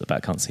 lots of people at the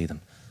back can't see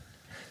them.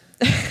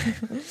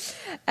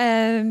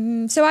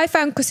 So I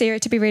found Coursera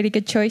to be a really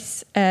good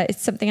choice.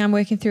 It's something I'm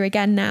working through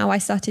again now. I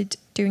started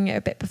doing it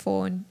a bit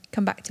before and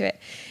come back to it.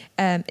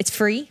 It's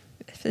free,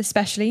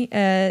 especially.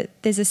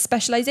 There's a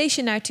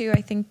specialization now too,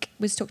 I think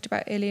was talked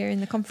about earlier in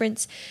the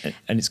conference.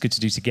 And it's good to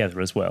do together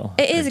as well.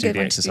 It is a good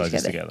one exercises to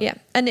do together. Yeah,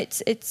 and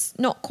it's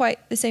not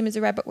quite the same as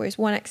a Red Book, where it's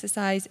one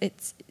exercise.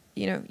 It's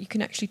you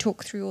can actually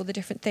talk through all the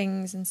different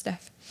things and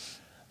stuff.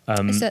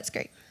 So that's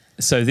great.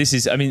 So this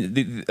is,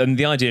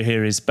 the idea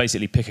here is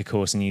basically pick a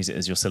course and use it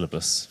as your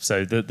syllabus.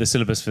 So the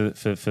syllabus for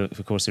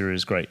Coursera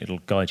is great. It'll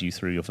guide you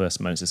through your first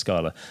moments of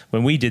Scala.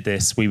 When we did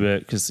this,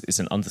 because it's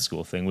an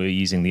underscore thing, we were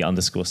using the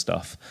underscore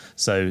stuff.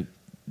 So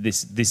there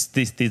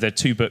are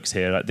two books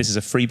here. Like, this is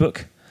a free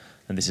book,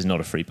 and this is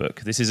not a free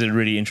book. This is a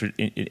really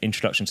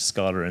introduction to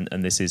Scala,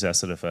 and this is a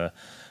sort of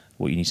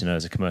what you need to know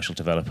as a commercial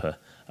developer.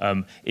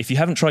 If you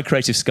haven't tried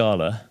Creative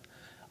Scala,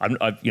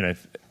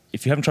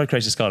 if you haven't tried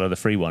Creative Scala, the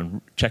free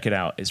one, check it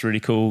out. It's really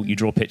cool. You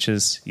draw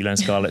pictures, you learn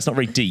Scala. It's not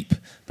very deep,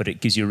 but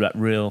it gives you that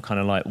real kind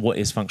of like what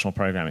is functional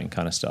programming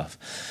kind of stuff.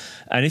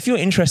 And if you're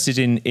interested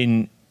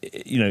in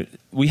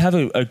we have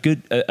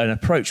an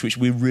approach which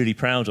we're really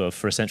proud of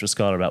for Essential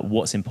Scala about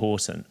what's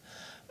important.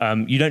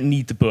 You don't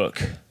need the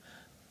book.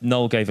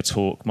 Noel gave a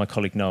talk, my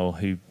colleague Noel,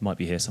 who might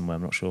be here somewhere,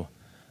 I'm not sure,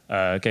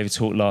 gave a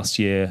talk last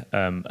year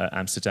at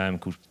Amsterdam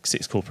called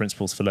 6 Core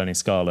Principles for Learning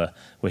Scala,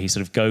 where he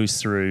sort of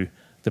goes through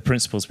the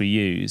principles we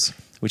use,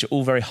 which are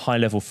all very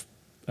high-level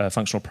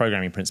functional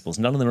programming principles.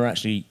 None of them are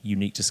actually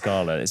unique to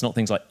Scala. It's not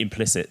things like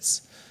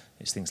implicits.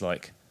 It's things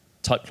like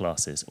type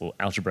classes or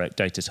algebraic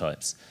data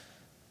types.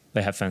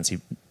 They have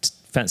fancy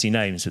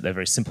names, but they're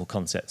very simple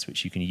concepts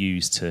which you can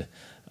use to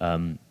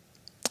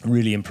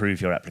really improve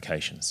your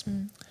applications.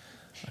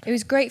 Okay. It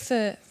was great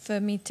for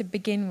me to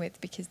begin with,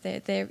 because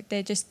they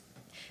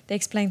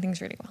explain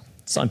things really well.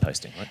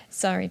 Signposting, right?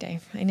 Sorry,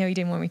 Dave. I know you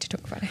didn't want me to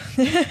talk about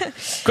it.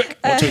 Quick,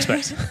 what to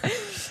expect?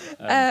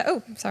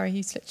 Sorry,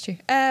 you slipped too.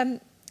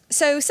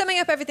 So summing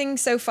up everything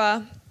so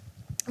far,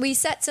 we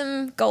set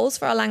some goals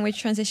for our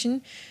language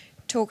transition,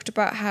 talked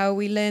about how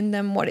we learn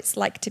them, what it's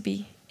like to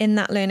be in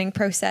that learning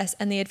process,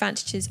 and the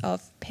advantages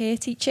of peer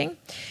teaching.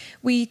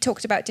 We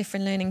talked about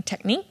different learning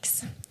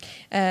techniques.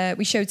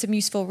 We showed some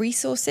useful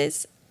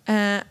resources,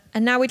 And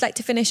now we'd like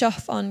to finish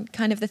off on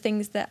kind of the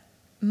things that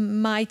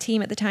my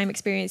team at the time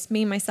experienced,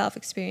 me and myself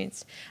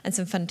experienced, and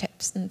some fun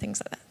tips and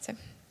things like that. So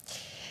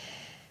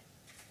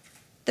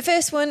the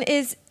first one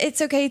is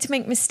it's okay to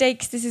make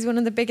mistakes. This is one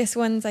of the biggest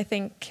ones, I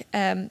think.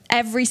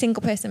 Every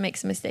single person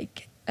makes a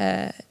mistake.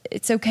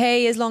 It's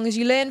okay as long as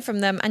you learn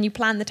from them and you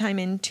plan the time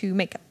in to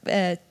make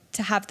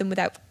to have them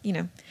without,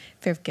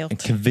 fear of guilt. And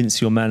convince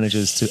your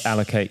managers to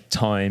allocate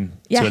time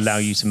to allow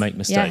you to make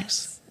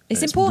mistakes.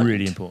 Yes. It's important.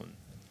 Really important.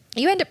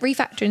 You end up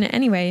refactoring it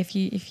anyway if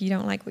you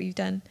don't like what you've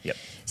done. Yep.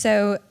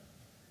 So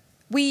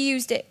we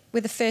used it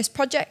with the first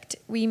project.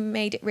 We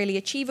made it really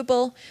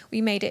achievable.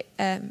 We made it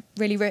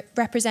really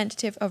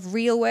representative of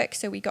real work,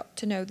 so we got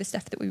to know the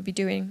stuff that we would be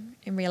doing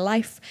in real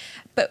life.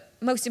 But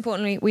most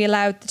importantly, we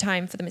allowed the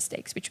time for the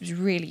mistakes, which was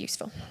really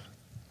useful.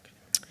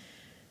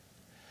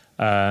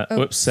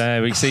 Whoops,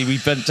 we see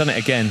we've done it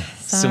again.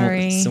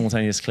 Sorry.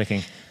 Simultaneous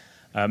clicking.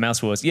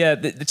 Mouse wars. Yeah,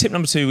 the tip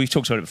number 2, we've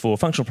talked about it before.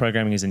 Functional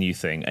programming is a new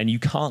thing, and you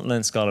can't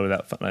learn Scala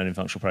without learning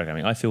functional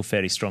programming. I feel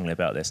fairly strongly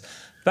about this.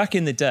 Back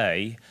in the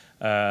day,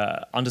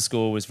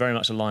 underscore was very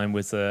much aligned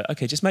with,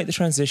 okay, just make the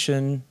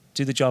transition,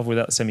 do the Java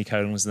without the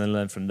semicolons, and then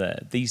learn from there.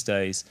 These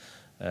days,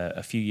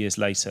 a few years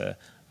later,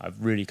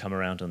 I've really come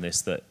around on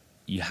this, that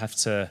you have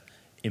to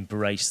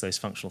embrace those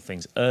functional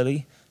things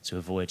early to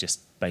avoid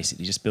just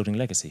basically just building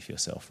legacy for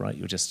yourself, right?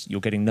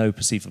 You're getting no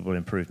perceivable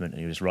improvement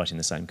and you're just writing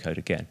the same code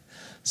again.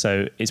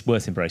 So it's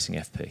worth embracing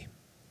FP.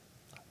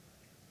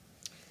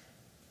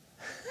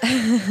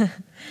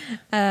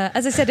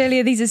 As I said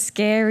earlier, these are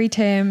scary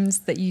terms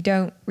that you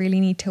don't really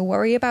need to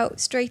worry about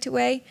straight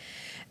away.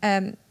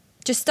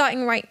 Just start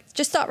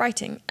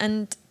writing,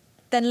 and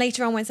then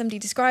later on when somebody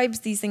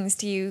describes these things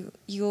to you,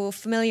 you're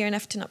familiar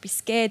enough to not be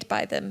scared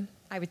by them,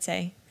 I would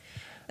say.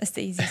 That's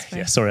the easiest way.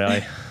 Yeah,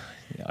 sorry,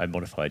 I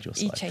modified your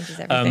slide. He changes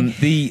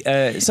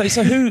everything.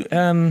 So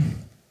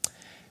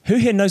who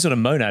here knows what a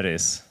monad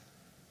is?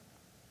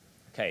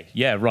 Okay,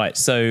 yeah, right.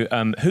 So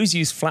who's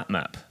used flat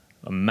map?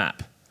 A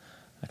map.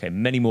 Okay,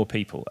 many more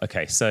people.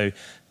 Okay, so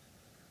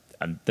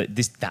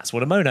that's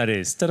what a monad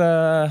is.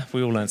 Ta-da!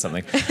 We all learned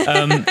something.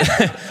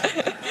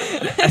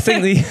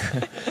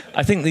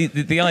 I think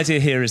the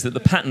idea here is that the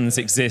patterns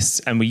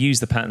exist and we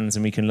use the patterns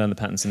and we can learn the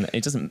patterns, and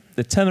it doesn't.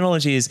 The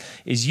terminology is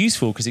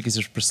useful because it gives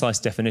us precise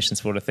definitions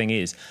for what a thing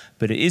is,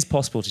 but it is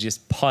possible to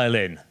just pile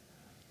in,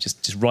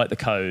 just write the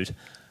code,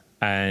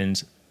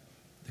 and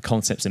the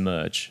concepts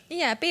emerge.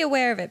 Yeah, be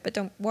aware of it, but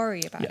don't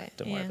worry about it.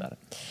 Don't worry about it.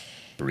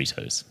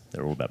 Burritos.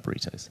 They're all about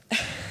burritos.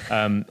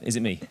 Is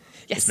it me?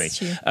 Yes,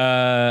 it's me. you.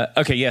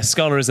 Okay, yeah,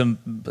 Scala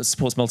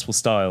supports multiple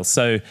styles.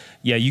 So,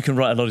 yeah, you can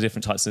write a lot of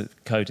different types of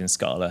code in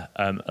Scala.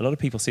 A lot of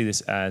people see this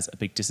as a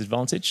big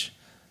disadvantage.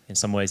 In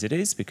some ways it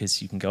is,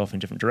 because you can go off in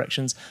different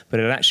directions. But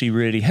it actually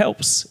really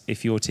helps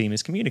if your team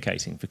is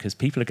communicating, because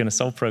people are going to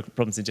solve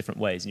problems in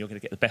different ways, and you're going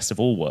to get the best of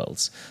all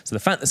worlds. So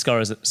the fact that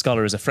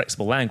Scala is a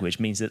flexible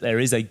language means that there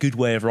is a good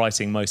way of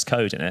writing most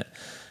code in it.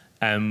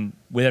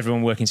 With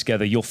everyone working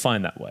together, you'll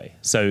find that way.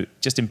 So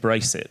just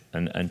embrace it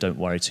and don't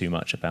worry too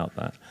much about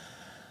that.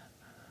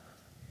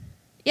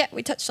 Yeah,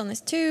 we touched on this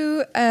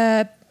too.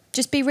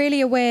 Just be really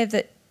aware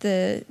that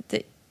the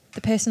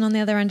person on the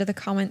other end of the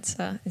comments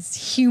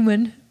is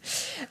human,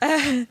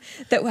 that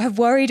have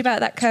worried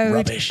about that code.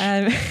 Rubbish.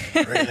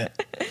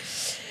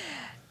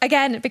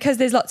 Again, because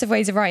there's lots of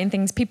ways of writing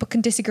things, people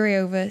can disagree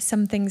over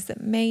some things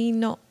that may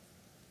not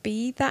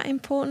be that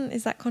important.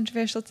 Is that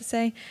controversial to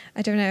say?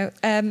 I don't know.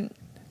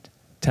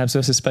 Tabs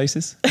versus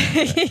spaces?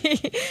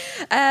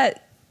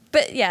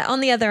 But yeah,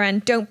 on the other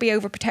end, don't be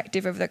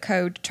overprotective of the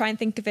code. Try and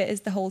think of it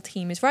as the whole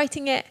team is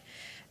writing it.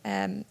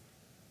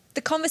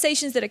 The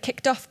conversations that are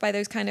kicked off by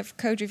those kind of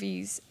code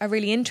reviews are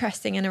really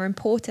interesting and are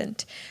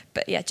important.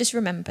 But yeah, just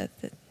remember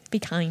that be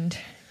kind,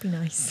 be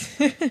nice.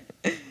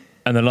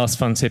 And the last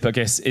fun tip, I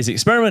guess, is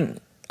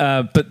experiment.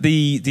 But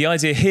the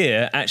idea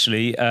here,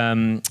 actually,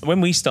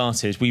 when we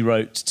started, we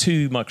wrote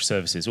 2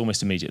 microservices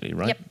almost immediately,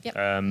 right? Yep.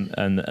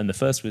 And the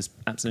first was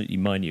absolutely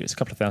minute. It's a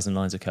couple of thousand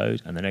lines of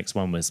code, and the next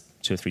one was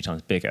 2 or 3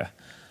 times bigger.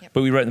 Yep.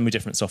 But we wrote them with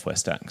different software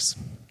stacks.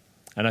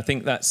 And I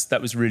think that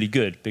was really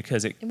good,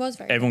 because it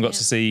was everyone got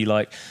to see,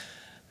 like,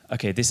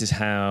 okay, this is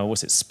how,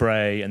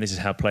 Spray, and this is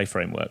how Play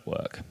Framework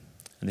work.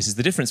 And this is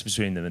the difference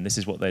between them, and this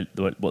is what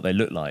they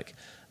look like.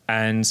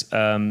 And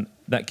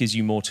that gives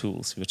you more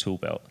tools for your tool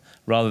belt,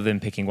 rather than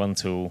picking one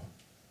tool,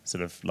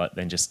 sort of like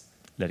then just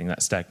letting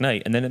that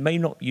stagnate, and then it may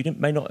not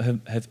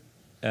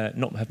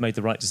have made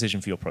the right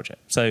decision for your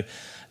project. So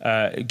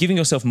giving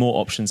yourself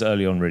more options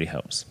early on really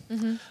helps.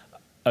 Mm-hmm.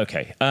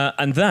 Okay,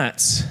 and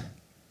that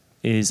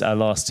is our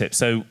last tip.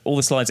 So all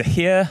the slides are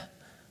here.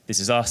 This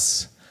is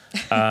us.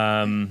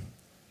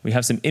 We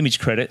have some image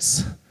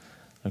credits.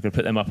 I'm going to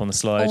put them up on the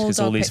slide because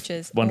all these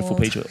pictures, wonderful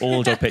pictures,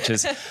 all dog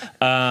pictures.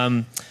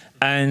 And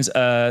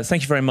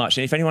thank you very much.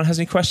 And if anyone has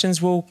any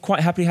questions, we'll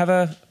quite happily have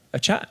a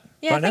chat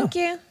right now. Thank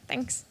you.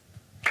 Thanks.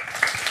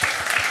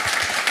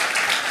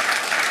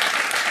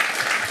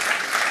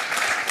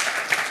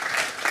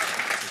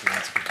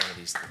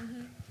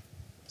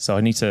 So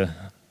I need to.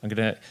 I'm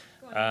going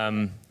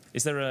to.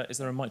 Is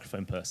there a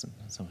microphone person?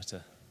 Somewhere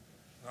to.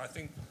 I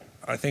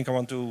think I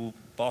want to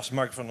pass the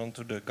microphone on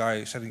to the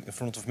guy sitting in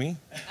front of me.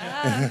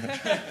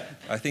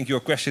 I think your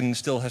question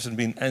still hasn't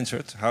been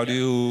answered. How do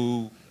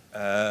you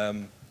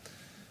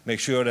make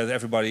sure that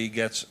everybody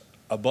gets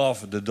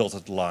above the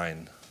dotted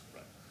line?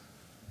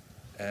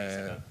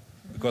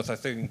 Because I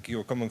think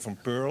you're coming from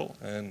Perl,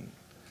 and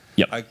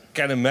I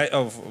can imagine.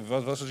 Oh,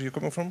 what was it you're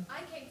coming from?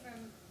 I came from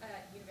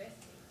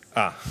university.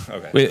 Ah,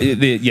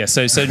 okay. Yeah,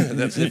 so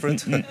that's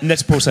different.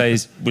 Net-A-Porter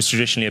was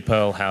traditionally a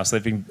Perl house.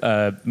 They've been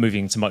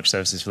moving to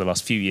microservices for the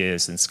last few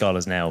years, and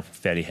Scala's now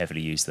fairly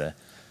heavily used there.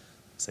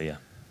 So yeah.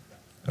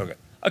 Okay.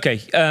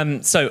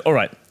 Okay. So all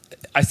right,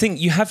 I think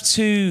you have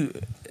to.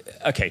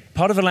 Okay,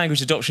 part of a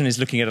language adoption is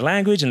looking at a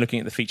language and looking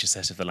at the feature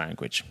set of the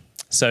language.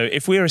 So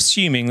if we're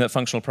assuming that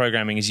functional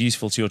programming is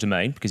useful to your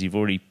domain, because you've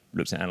already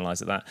looked and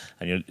analysed that,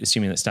 and you're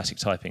assuming that static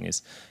typing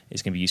is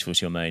going to be useful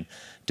to your main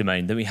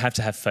domain, then we have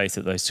to have faith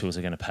that those tools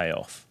are going to pay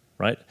off,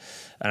 right?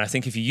 And I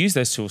think if you use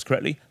those tools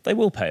correctly, they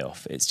will pay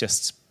off. It's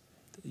just,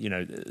 you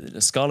know,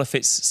 Scala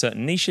fits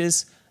certain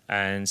niches,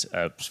 and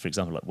for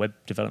example, like web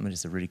development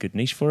is a really good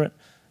niche for it.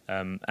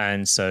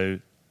 And so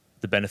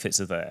the benefits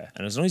are there.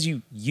 And as long as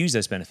you use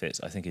those benefits,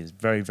 I think it's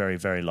very, very,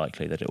 very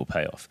likely that it will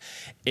pay off.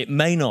 It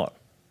may not.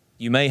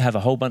 You may have a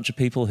whole bunch of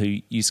people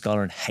who use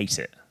Scala and hate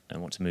it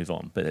and want to move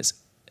on, but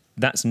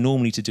that's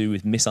normally to do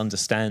with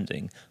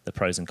misunderstanding the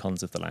pros and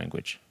cons of the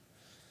language.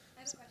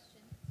 I have a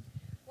question.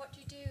 What do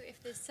you do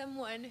if there's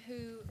someone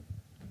who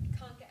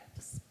can't get up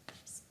to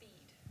speed?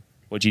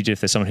 What do you do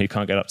if there's someone who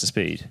can't get up to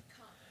speed?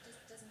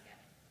 Doesn't get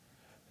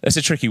it. That's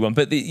a tricky one,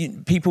 but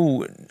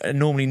people are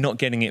normally not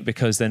getting it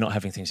because they're not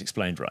having things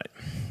explained right.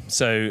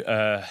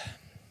 So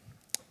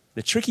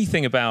the tricky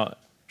thing about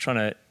trying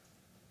to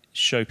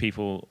show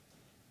people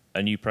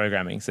a new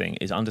programming thing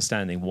is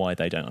understanding why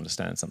they don't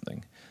understand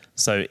something.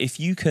 So if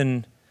you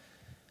can,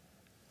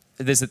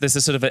 there's a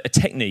sort of a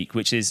technique,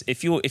 which is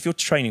if you're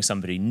training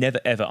somebody, never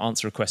ever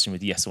answer a question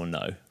with yes or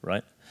no,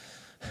 right?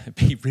 It'd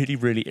be really,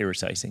 really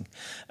irritating.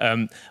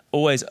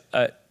 Always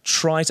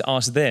try to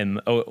ask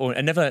them,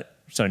 and never.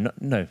 Sorry,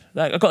 no,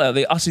 I got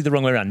that utterly the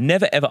wrong way around.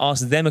 Never ever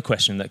ask them a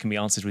question that can be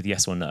answered with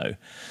yes or no.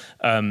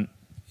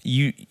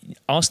 You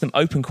ask them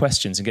open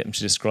questions and get them to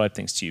describe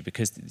things to you,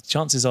 because the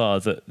chances are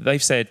that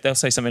they'll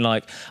say something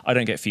like, "I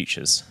don't get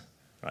futures."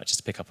 Right, just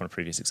to pick up on a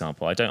previous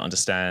example, I don't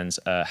understand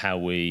how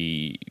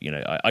we,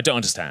 I don't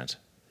understand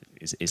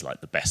is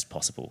like the best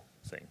possible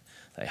thing.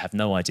 They have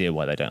no idea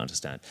why they don't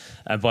understand.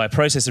 And by a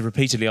process of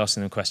repeatedly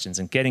asking them questions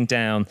and getting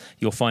down,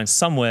 you'll find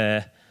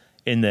somewhere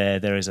in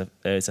there is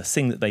a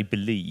thing that they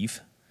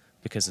believe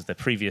because of their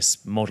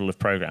previous model of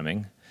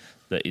programming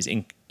that is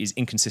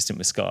inconsistent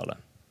with Scala.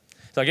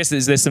 So I guess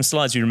there's some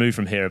slides we removed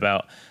from here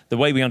about the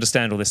way we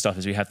understand all this stuff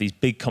is we have these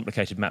big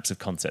complicated maps of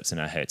concepts in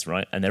our heads,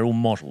 right? And they're all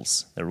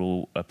models. They're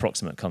all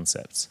approximate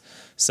concepts.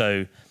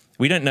 So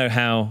we don't know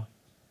how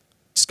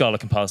Scala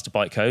compiles to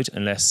bytecode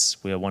unless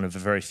we are one of the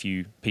very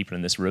few people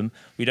in this room.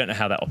 We don't know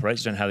how that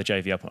operates. We don't know how the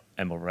JVM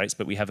operates,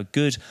 but we have a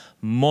good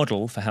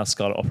model for how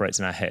Scala operates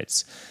in our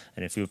heads.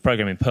 And if we were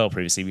programming Perl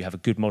previously, we have a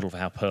good model for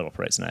how Perl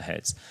operates in our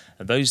heads.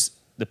 And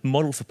the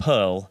model for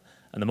Perl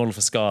and the model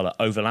for Scala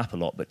overlap a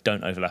lot, but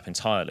don't overlap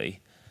entirely.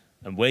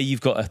 And where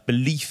you've got a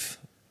belief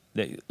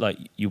that, like,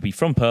 you'll be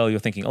from Perl, you're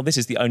thinking, oh, this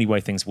is the only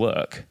way things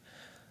work.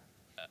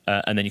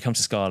 And then you come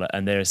to Scala,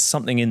 and there is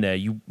something in there.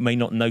 You may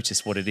not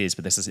notice what it is,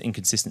 but there's this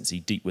inconsistency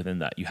deep within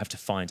that. You have to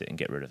find it and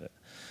get rid of it.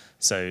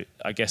 So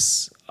I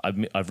guess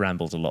I've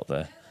rambled a lot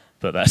there,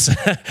 but that's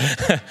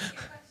a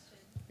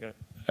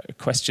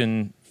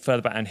question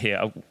further back and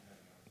here.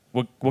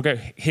 We'll go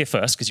here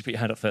first, because you put your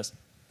hand up first.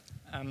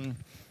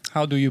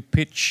 How do you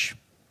pitch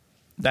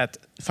that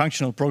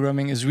functional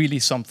programming is really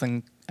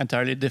something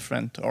entirely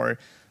different, or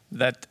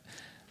that...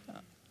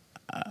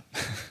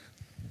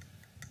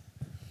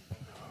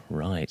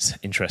 Right,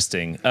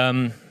 interesting.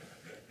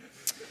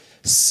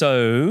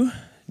 So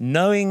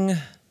knowing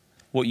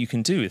what you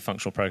can do with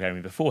functional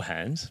programming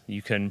beforehand,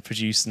 you can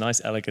produce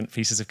nice, elegant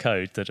pieces of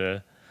code that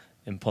are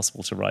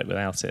impossible to write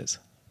without it.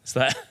 Is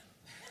that...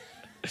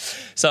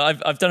 So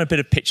I've done a bit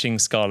of pitching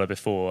Scala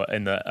before,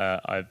 in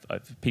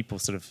that people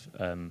sort of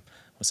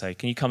will say,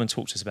 "Can you come and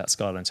talk to us about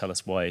Scala and tell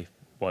us why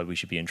we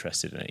should be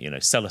interested in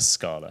it? Sell us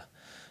Scala."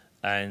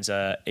 And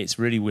it's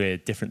really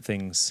weird. Different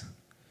things.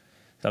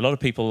 A lot of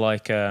people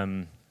like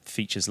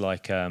features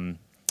like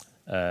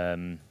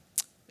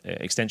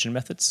extension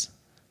methods,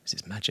 because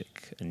it's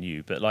magic and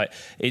new. But like,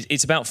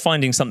 it's about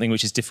finding something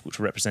which is difficult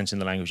to represent in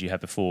the language you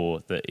had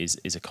before that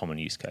is a common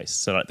use case.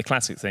 So like the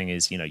classic thing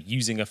is,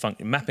 using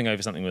mapping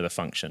over something with a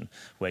function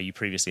where you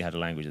previously had a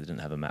language that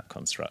didn't have a map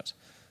construct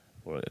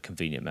or a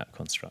convenient map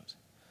construct.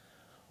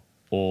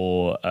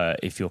 Or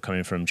if you're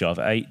coming from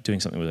Java 8, doing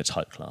something with a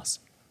type class.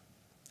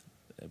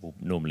 It will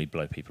normally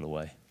blow people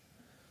away.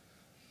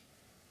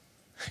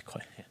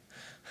 Quite, yeah.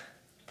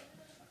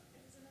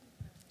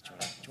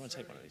 Do you want to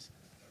take one of these?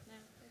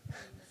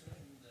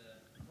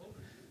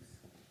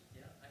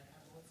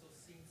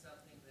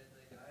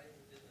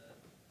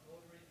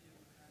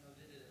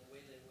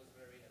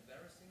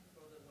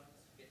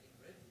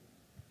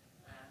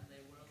 They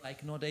were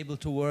like not able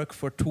to work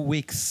for 2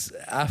 weeks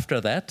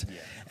after that.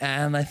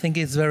 And I think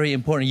it's very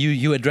important.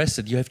 You addressed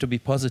it. You have to be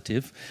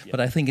positive. But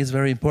I think it's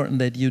very important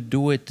that you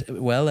do it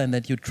well and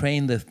that you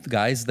train the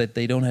guys that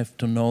they don't have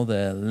to know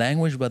the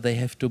language, but they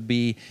have to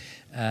be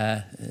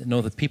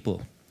know the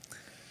people.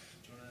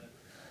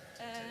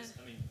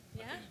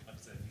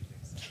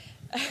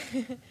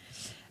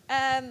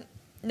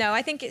 No,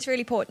 I think it's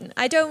really important.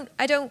 I don't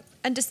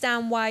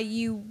understand why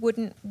you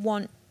wouldn't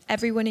want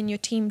everyone in your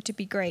team to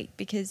be great,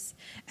 because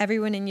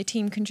everyone in your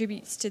team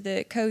contributes to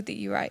the code that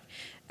you write.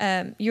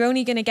 You're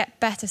only going to get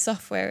better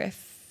software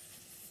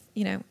if,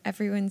 you know,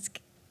 everyone's,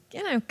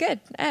 you know, good,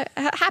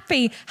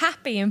 happy.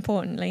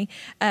 Importantly,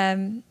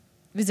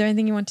 was there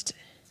anything you wanted to?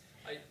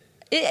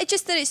 It's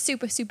just that it's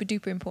super, super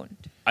duper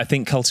important. I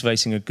think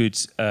cultivating a good,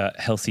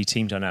 healthy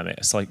team dynamic.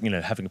 It's like, you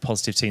know, having a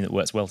positive team that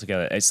works well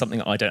together. It's something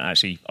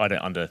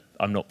that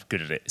I'm not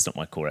good at it. It's not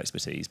my core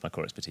expertise. My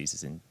core expertise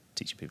is in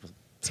teaching people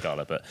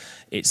Scala, but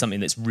it's something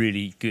that's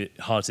really good,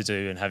 hard to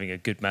do, and having a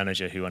good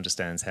manager who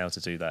understands how to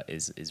do that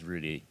is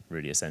really,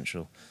 really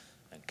essential,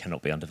 and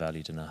cannot be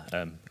undervalued enough.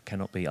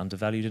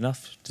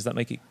 Does that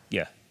make it?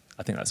 Yeah,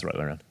 I think that's the right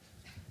way around.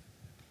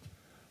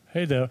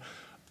 Hey there.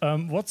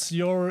 What's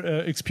your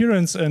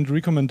experience and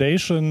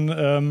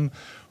recommendation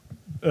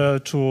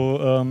to...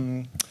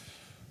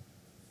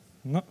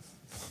 no,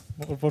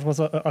 what was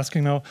I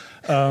asking now?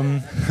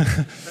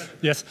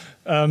 Yes,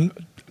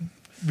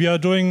 we are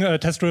doing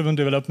test-driven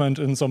development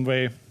in some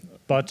way,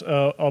 but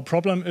our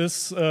problem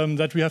is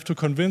that we have to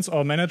convince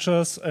our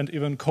managers and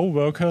even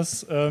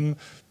co-workers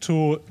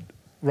to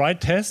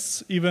write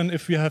tests, even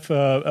if we have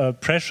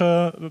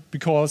pressure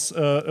because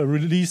a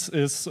release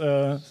is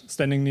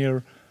standing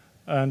near.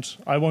 And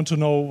I want to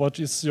know what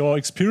is your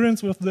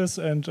experience with this,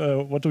 and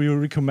what do you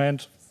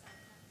recommend?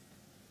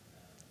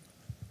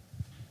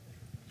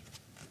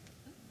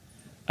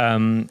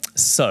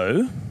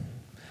 So,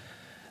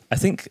 I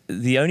think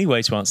the only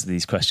way to answer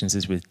these questions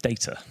is with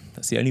data.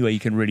 That's the only way you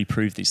can really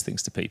prove these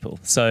things to people.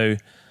 So,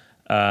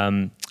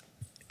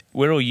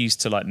 we're all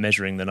used to like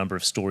measuring the number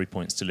of story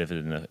points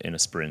delivered in a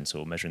sprint,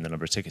 or measuring the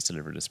number of tickets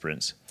delivered in a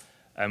sprint.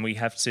 And we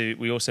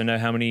also know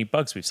how many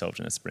bugs we've solved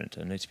in a sprint.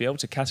 And to be able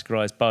to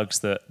categorize bugs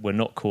that were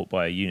not caught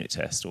by a unit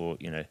test, or,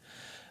 you know,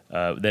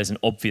 there's an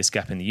obvious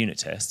gap in the unit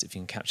test, if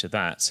you can capture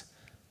that,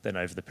 then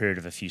over the period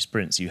of a few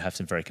sprints, you have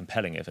some very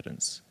compelling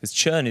evidence. Because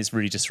churn is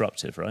really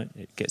disruptive, right?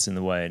 It gets in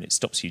the way and it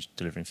stops you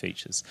delivering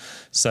features.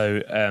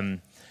 So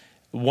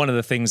one of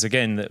the things,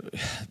 again, that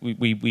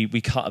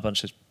we cut a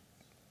bunch of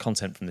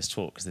content from this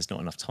talk because there's not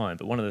enough time,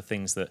 but one of the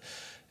things that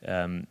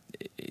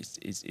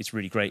it's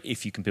really great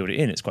if you can build it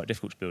in. It's quite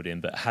difficult to build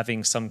in, but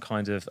having some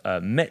kind of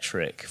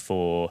metric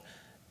for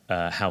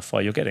how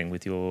far you're getting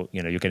with your,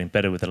 you know, you're getting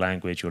better with the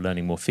language, you're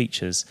learning more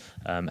features,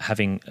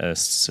 having a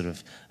sort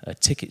of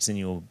tickets in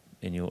your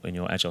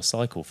agile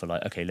cycle for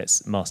like, okay,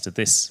 let's master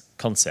this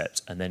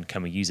concept and then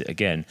can we use it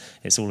again?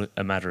 It's all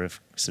a matter of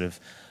sort of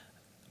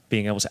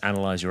being able to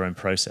analyze your own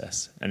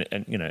process, and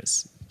you know,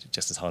 it's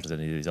just as hard as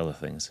any of these other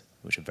things,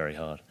 which are very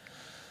hard.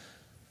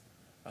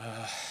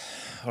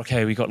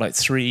 Okay, we got like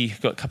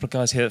got a couple of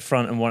guys here at the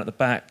front and one at the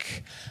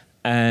back,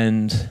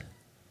 and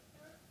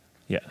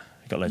yeah,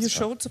 we got loads. You of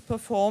showed the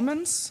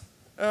performance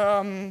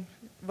 1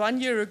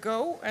 year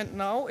ago, and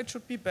now it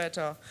should be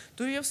better.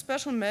 Do you have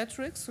special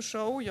metrics to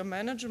show your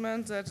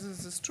management that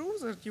this is true,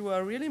 that you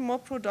are really more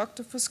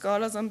productive with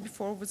Scala than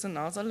before with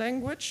another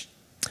language?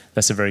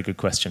 That's a very good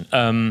question.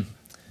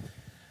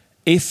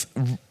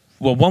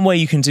 Well, one way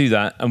you can do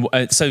that,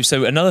 and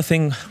so another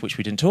thing which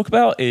we didn't talk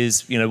about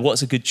is, you know,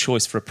 what's a good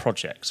choice for a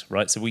project,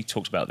 right? So we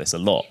talked about this a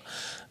lot,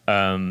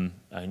 and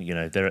you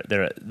know,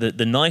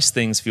 the nice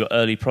things for your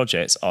early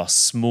projects are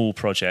small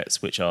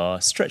projects which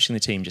are stretching the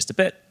team just a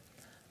bit,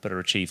 but are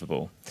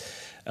achievable.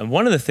 And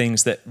one of the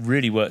things that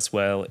really works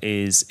well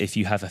is if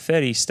you have a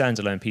fairly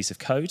standalone piece of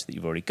code that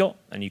you've already got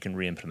and you can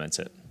re-implement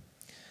it.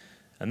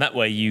 And that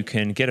way you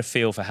can get a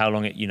feel for how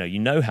long it, you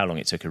know how long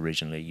it took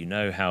originally, you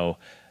know how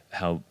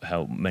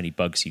many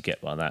bugs you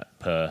get by that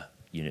per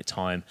unit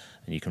time,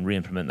 and you can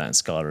re-implement that in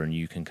Scala and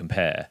you can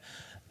compare.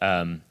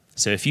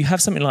 So if you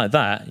have something like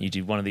that, you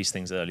do one of these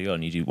things early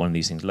on, you do one of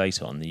these things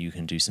later on, then you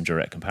can do some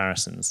direct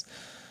comparisons.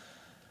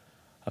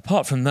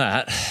 Apart from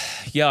that,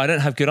 yeah, I don't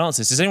have good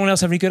answers. Does anyone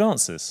else have any good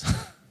answers?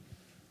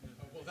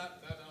 Well, that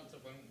answer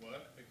won't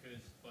work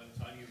because by the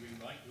time you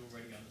rewrite, you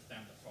already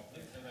understand the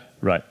problem. So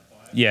that's right.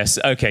 Yes.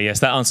 Okay. Yes,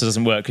 that answer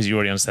doesn't work because you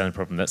already understand the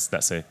problem.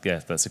 That's a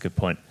good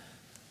point.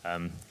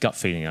 Gut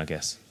feeling, I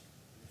guess.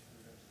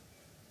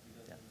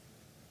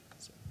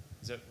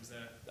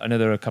 I know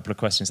there are a couple of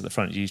questions at the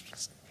front. You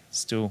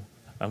still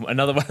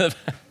another one?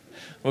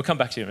 We'll come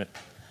back to you in a minute.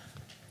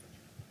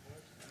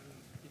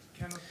 It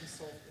cannot be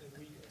solved in a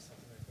week or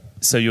something like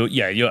that. So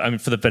I mean,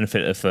 for the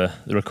benefit of the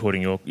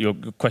recording, your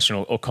question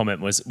or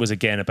comment was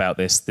again about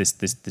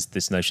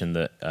this notion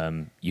that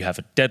you have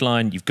a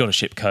deadline, you've got to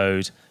ship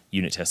code,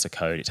 unit tests are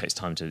code, it takes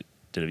time to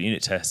deliver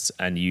unit tests,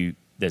 and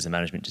there's a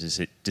management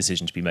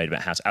decision to be made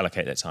about how to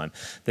allocate that time.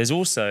 There's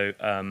also,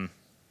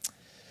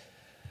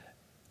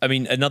 I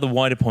mean, another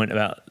wider point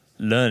about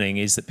learning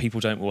is that people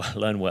don't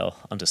learn well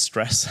under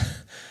stress.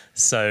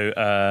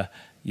 So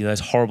those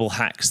horrible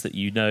hacks that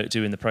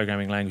do in the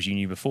programming language you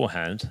knew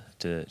beforehand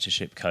to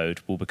ship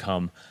code will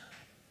become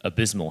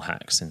abysmal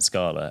hacks in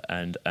Scala,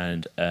 and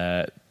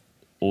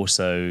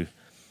also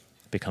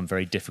become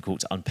very difficult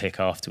to unpick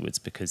afterwards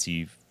because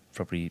you've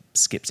probably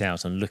skipped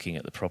out on looking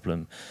at the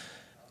problem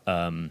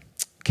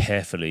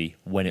carefully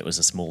when it was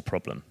a small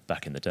problem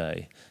back in the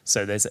day.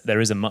 So there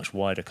is a much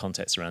wider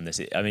context around this.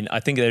 I mean, I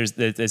think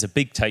there's a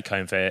big take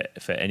home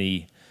for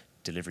any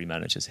delivery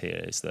managers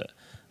here is that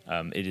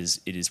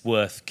it is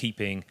worth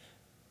keeping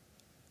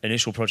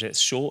initial projects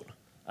short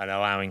and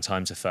allowing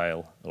time to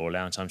fail or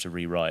allowing time to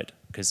rewrite,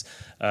 because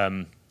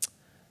the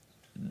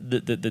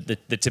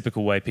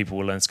typical way people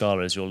will learn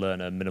Scala is you'll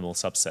learn a minimal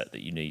subset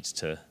that you need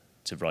to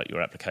write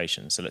your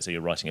application. So let's say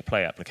you're writing a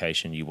play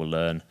application, you will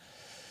learn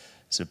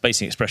sort of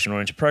basic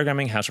expression-oriented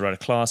programming, how to write a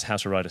class, how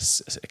to write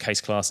a case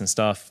class and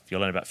stuff.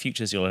 You'll learn about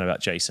futures, you'll learn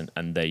about JSON,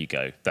 and there you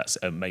go. That's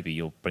maybe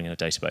you'll bring in a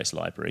database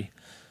library,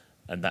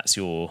 and that's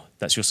your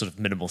sort of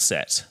minimal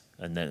set.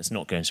 And then it's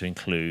not going to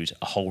include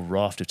a whole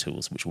raft of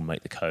tools which will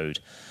make the code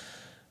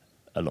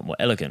a lot more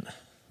elegant.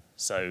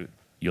 So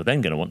you're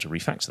then going to want to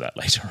refactor that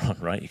later on,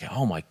 right? You go,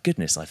 oh my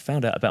goodness, I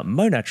found out about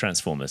monad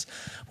transformers.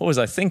 What was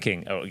I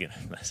thinking? Oh,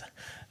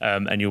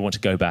 and you'll want to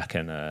go back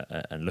and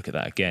look at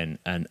that again.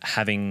 And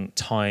having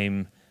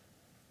time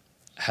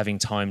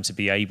to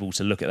be able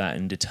to look at that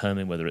and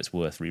determine whether it's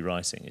worth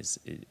rewriting is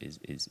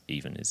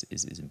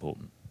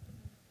important.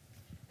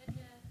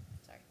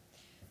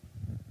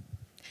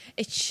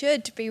 It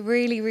should be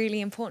really,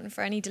 really important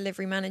for any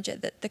delivery manager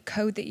that the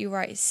code that you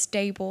write is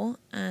stable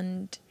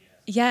and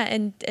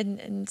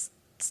and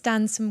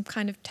stands some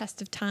kind of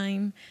test of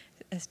time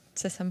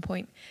to some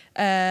point.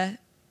 So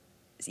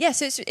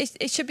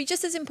it should be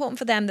just as important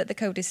for them that the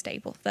code is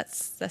stable.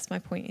 That's my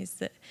point, is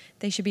that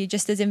they should be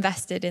just as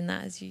invested in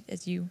that as you. I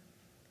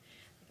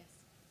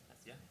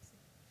guess.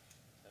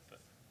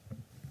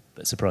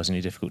 But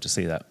surprisingly difficult to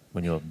see that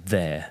when you're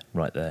there,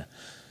 right there.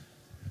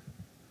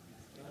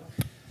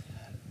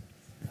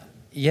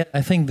 Yeah,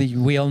 I think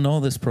we all know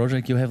this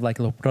project. You have like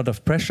a lot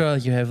of pressure,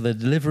 you have the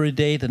delivery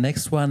date, the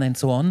next one, and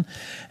so on.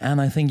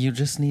 And I think you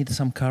just need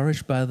some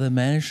courage by the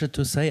manager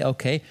to say,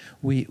 okay,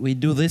 we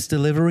do this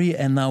delivery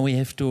and now we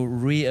have to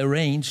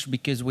rearrange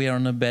because we are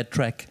on a bad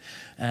track.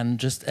 And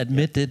just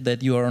admit it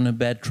that you are on a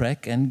bad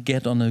track and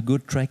get on a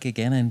good track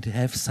again and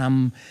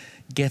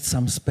get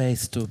some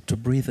space to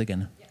breathe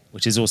again.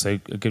 Which is also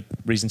a good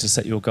reason to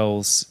set your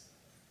goals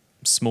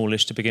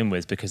smallish to begin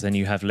with, because then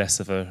you have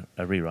less of a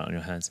rewrite on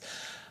your hands.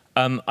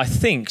 I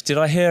think, did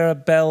I hear a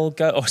bell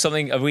go or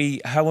something?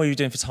 How are you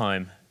doing for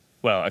time?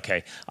 Well,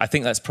 okay. I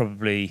think that's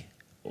probably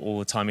all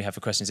the time we have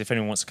for questions. If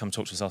anyone wants to come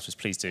talk to us afterwards,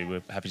 please do.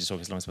 We're happy to talk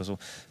as long as possible.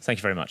 Thank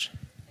you very much.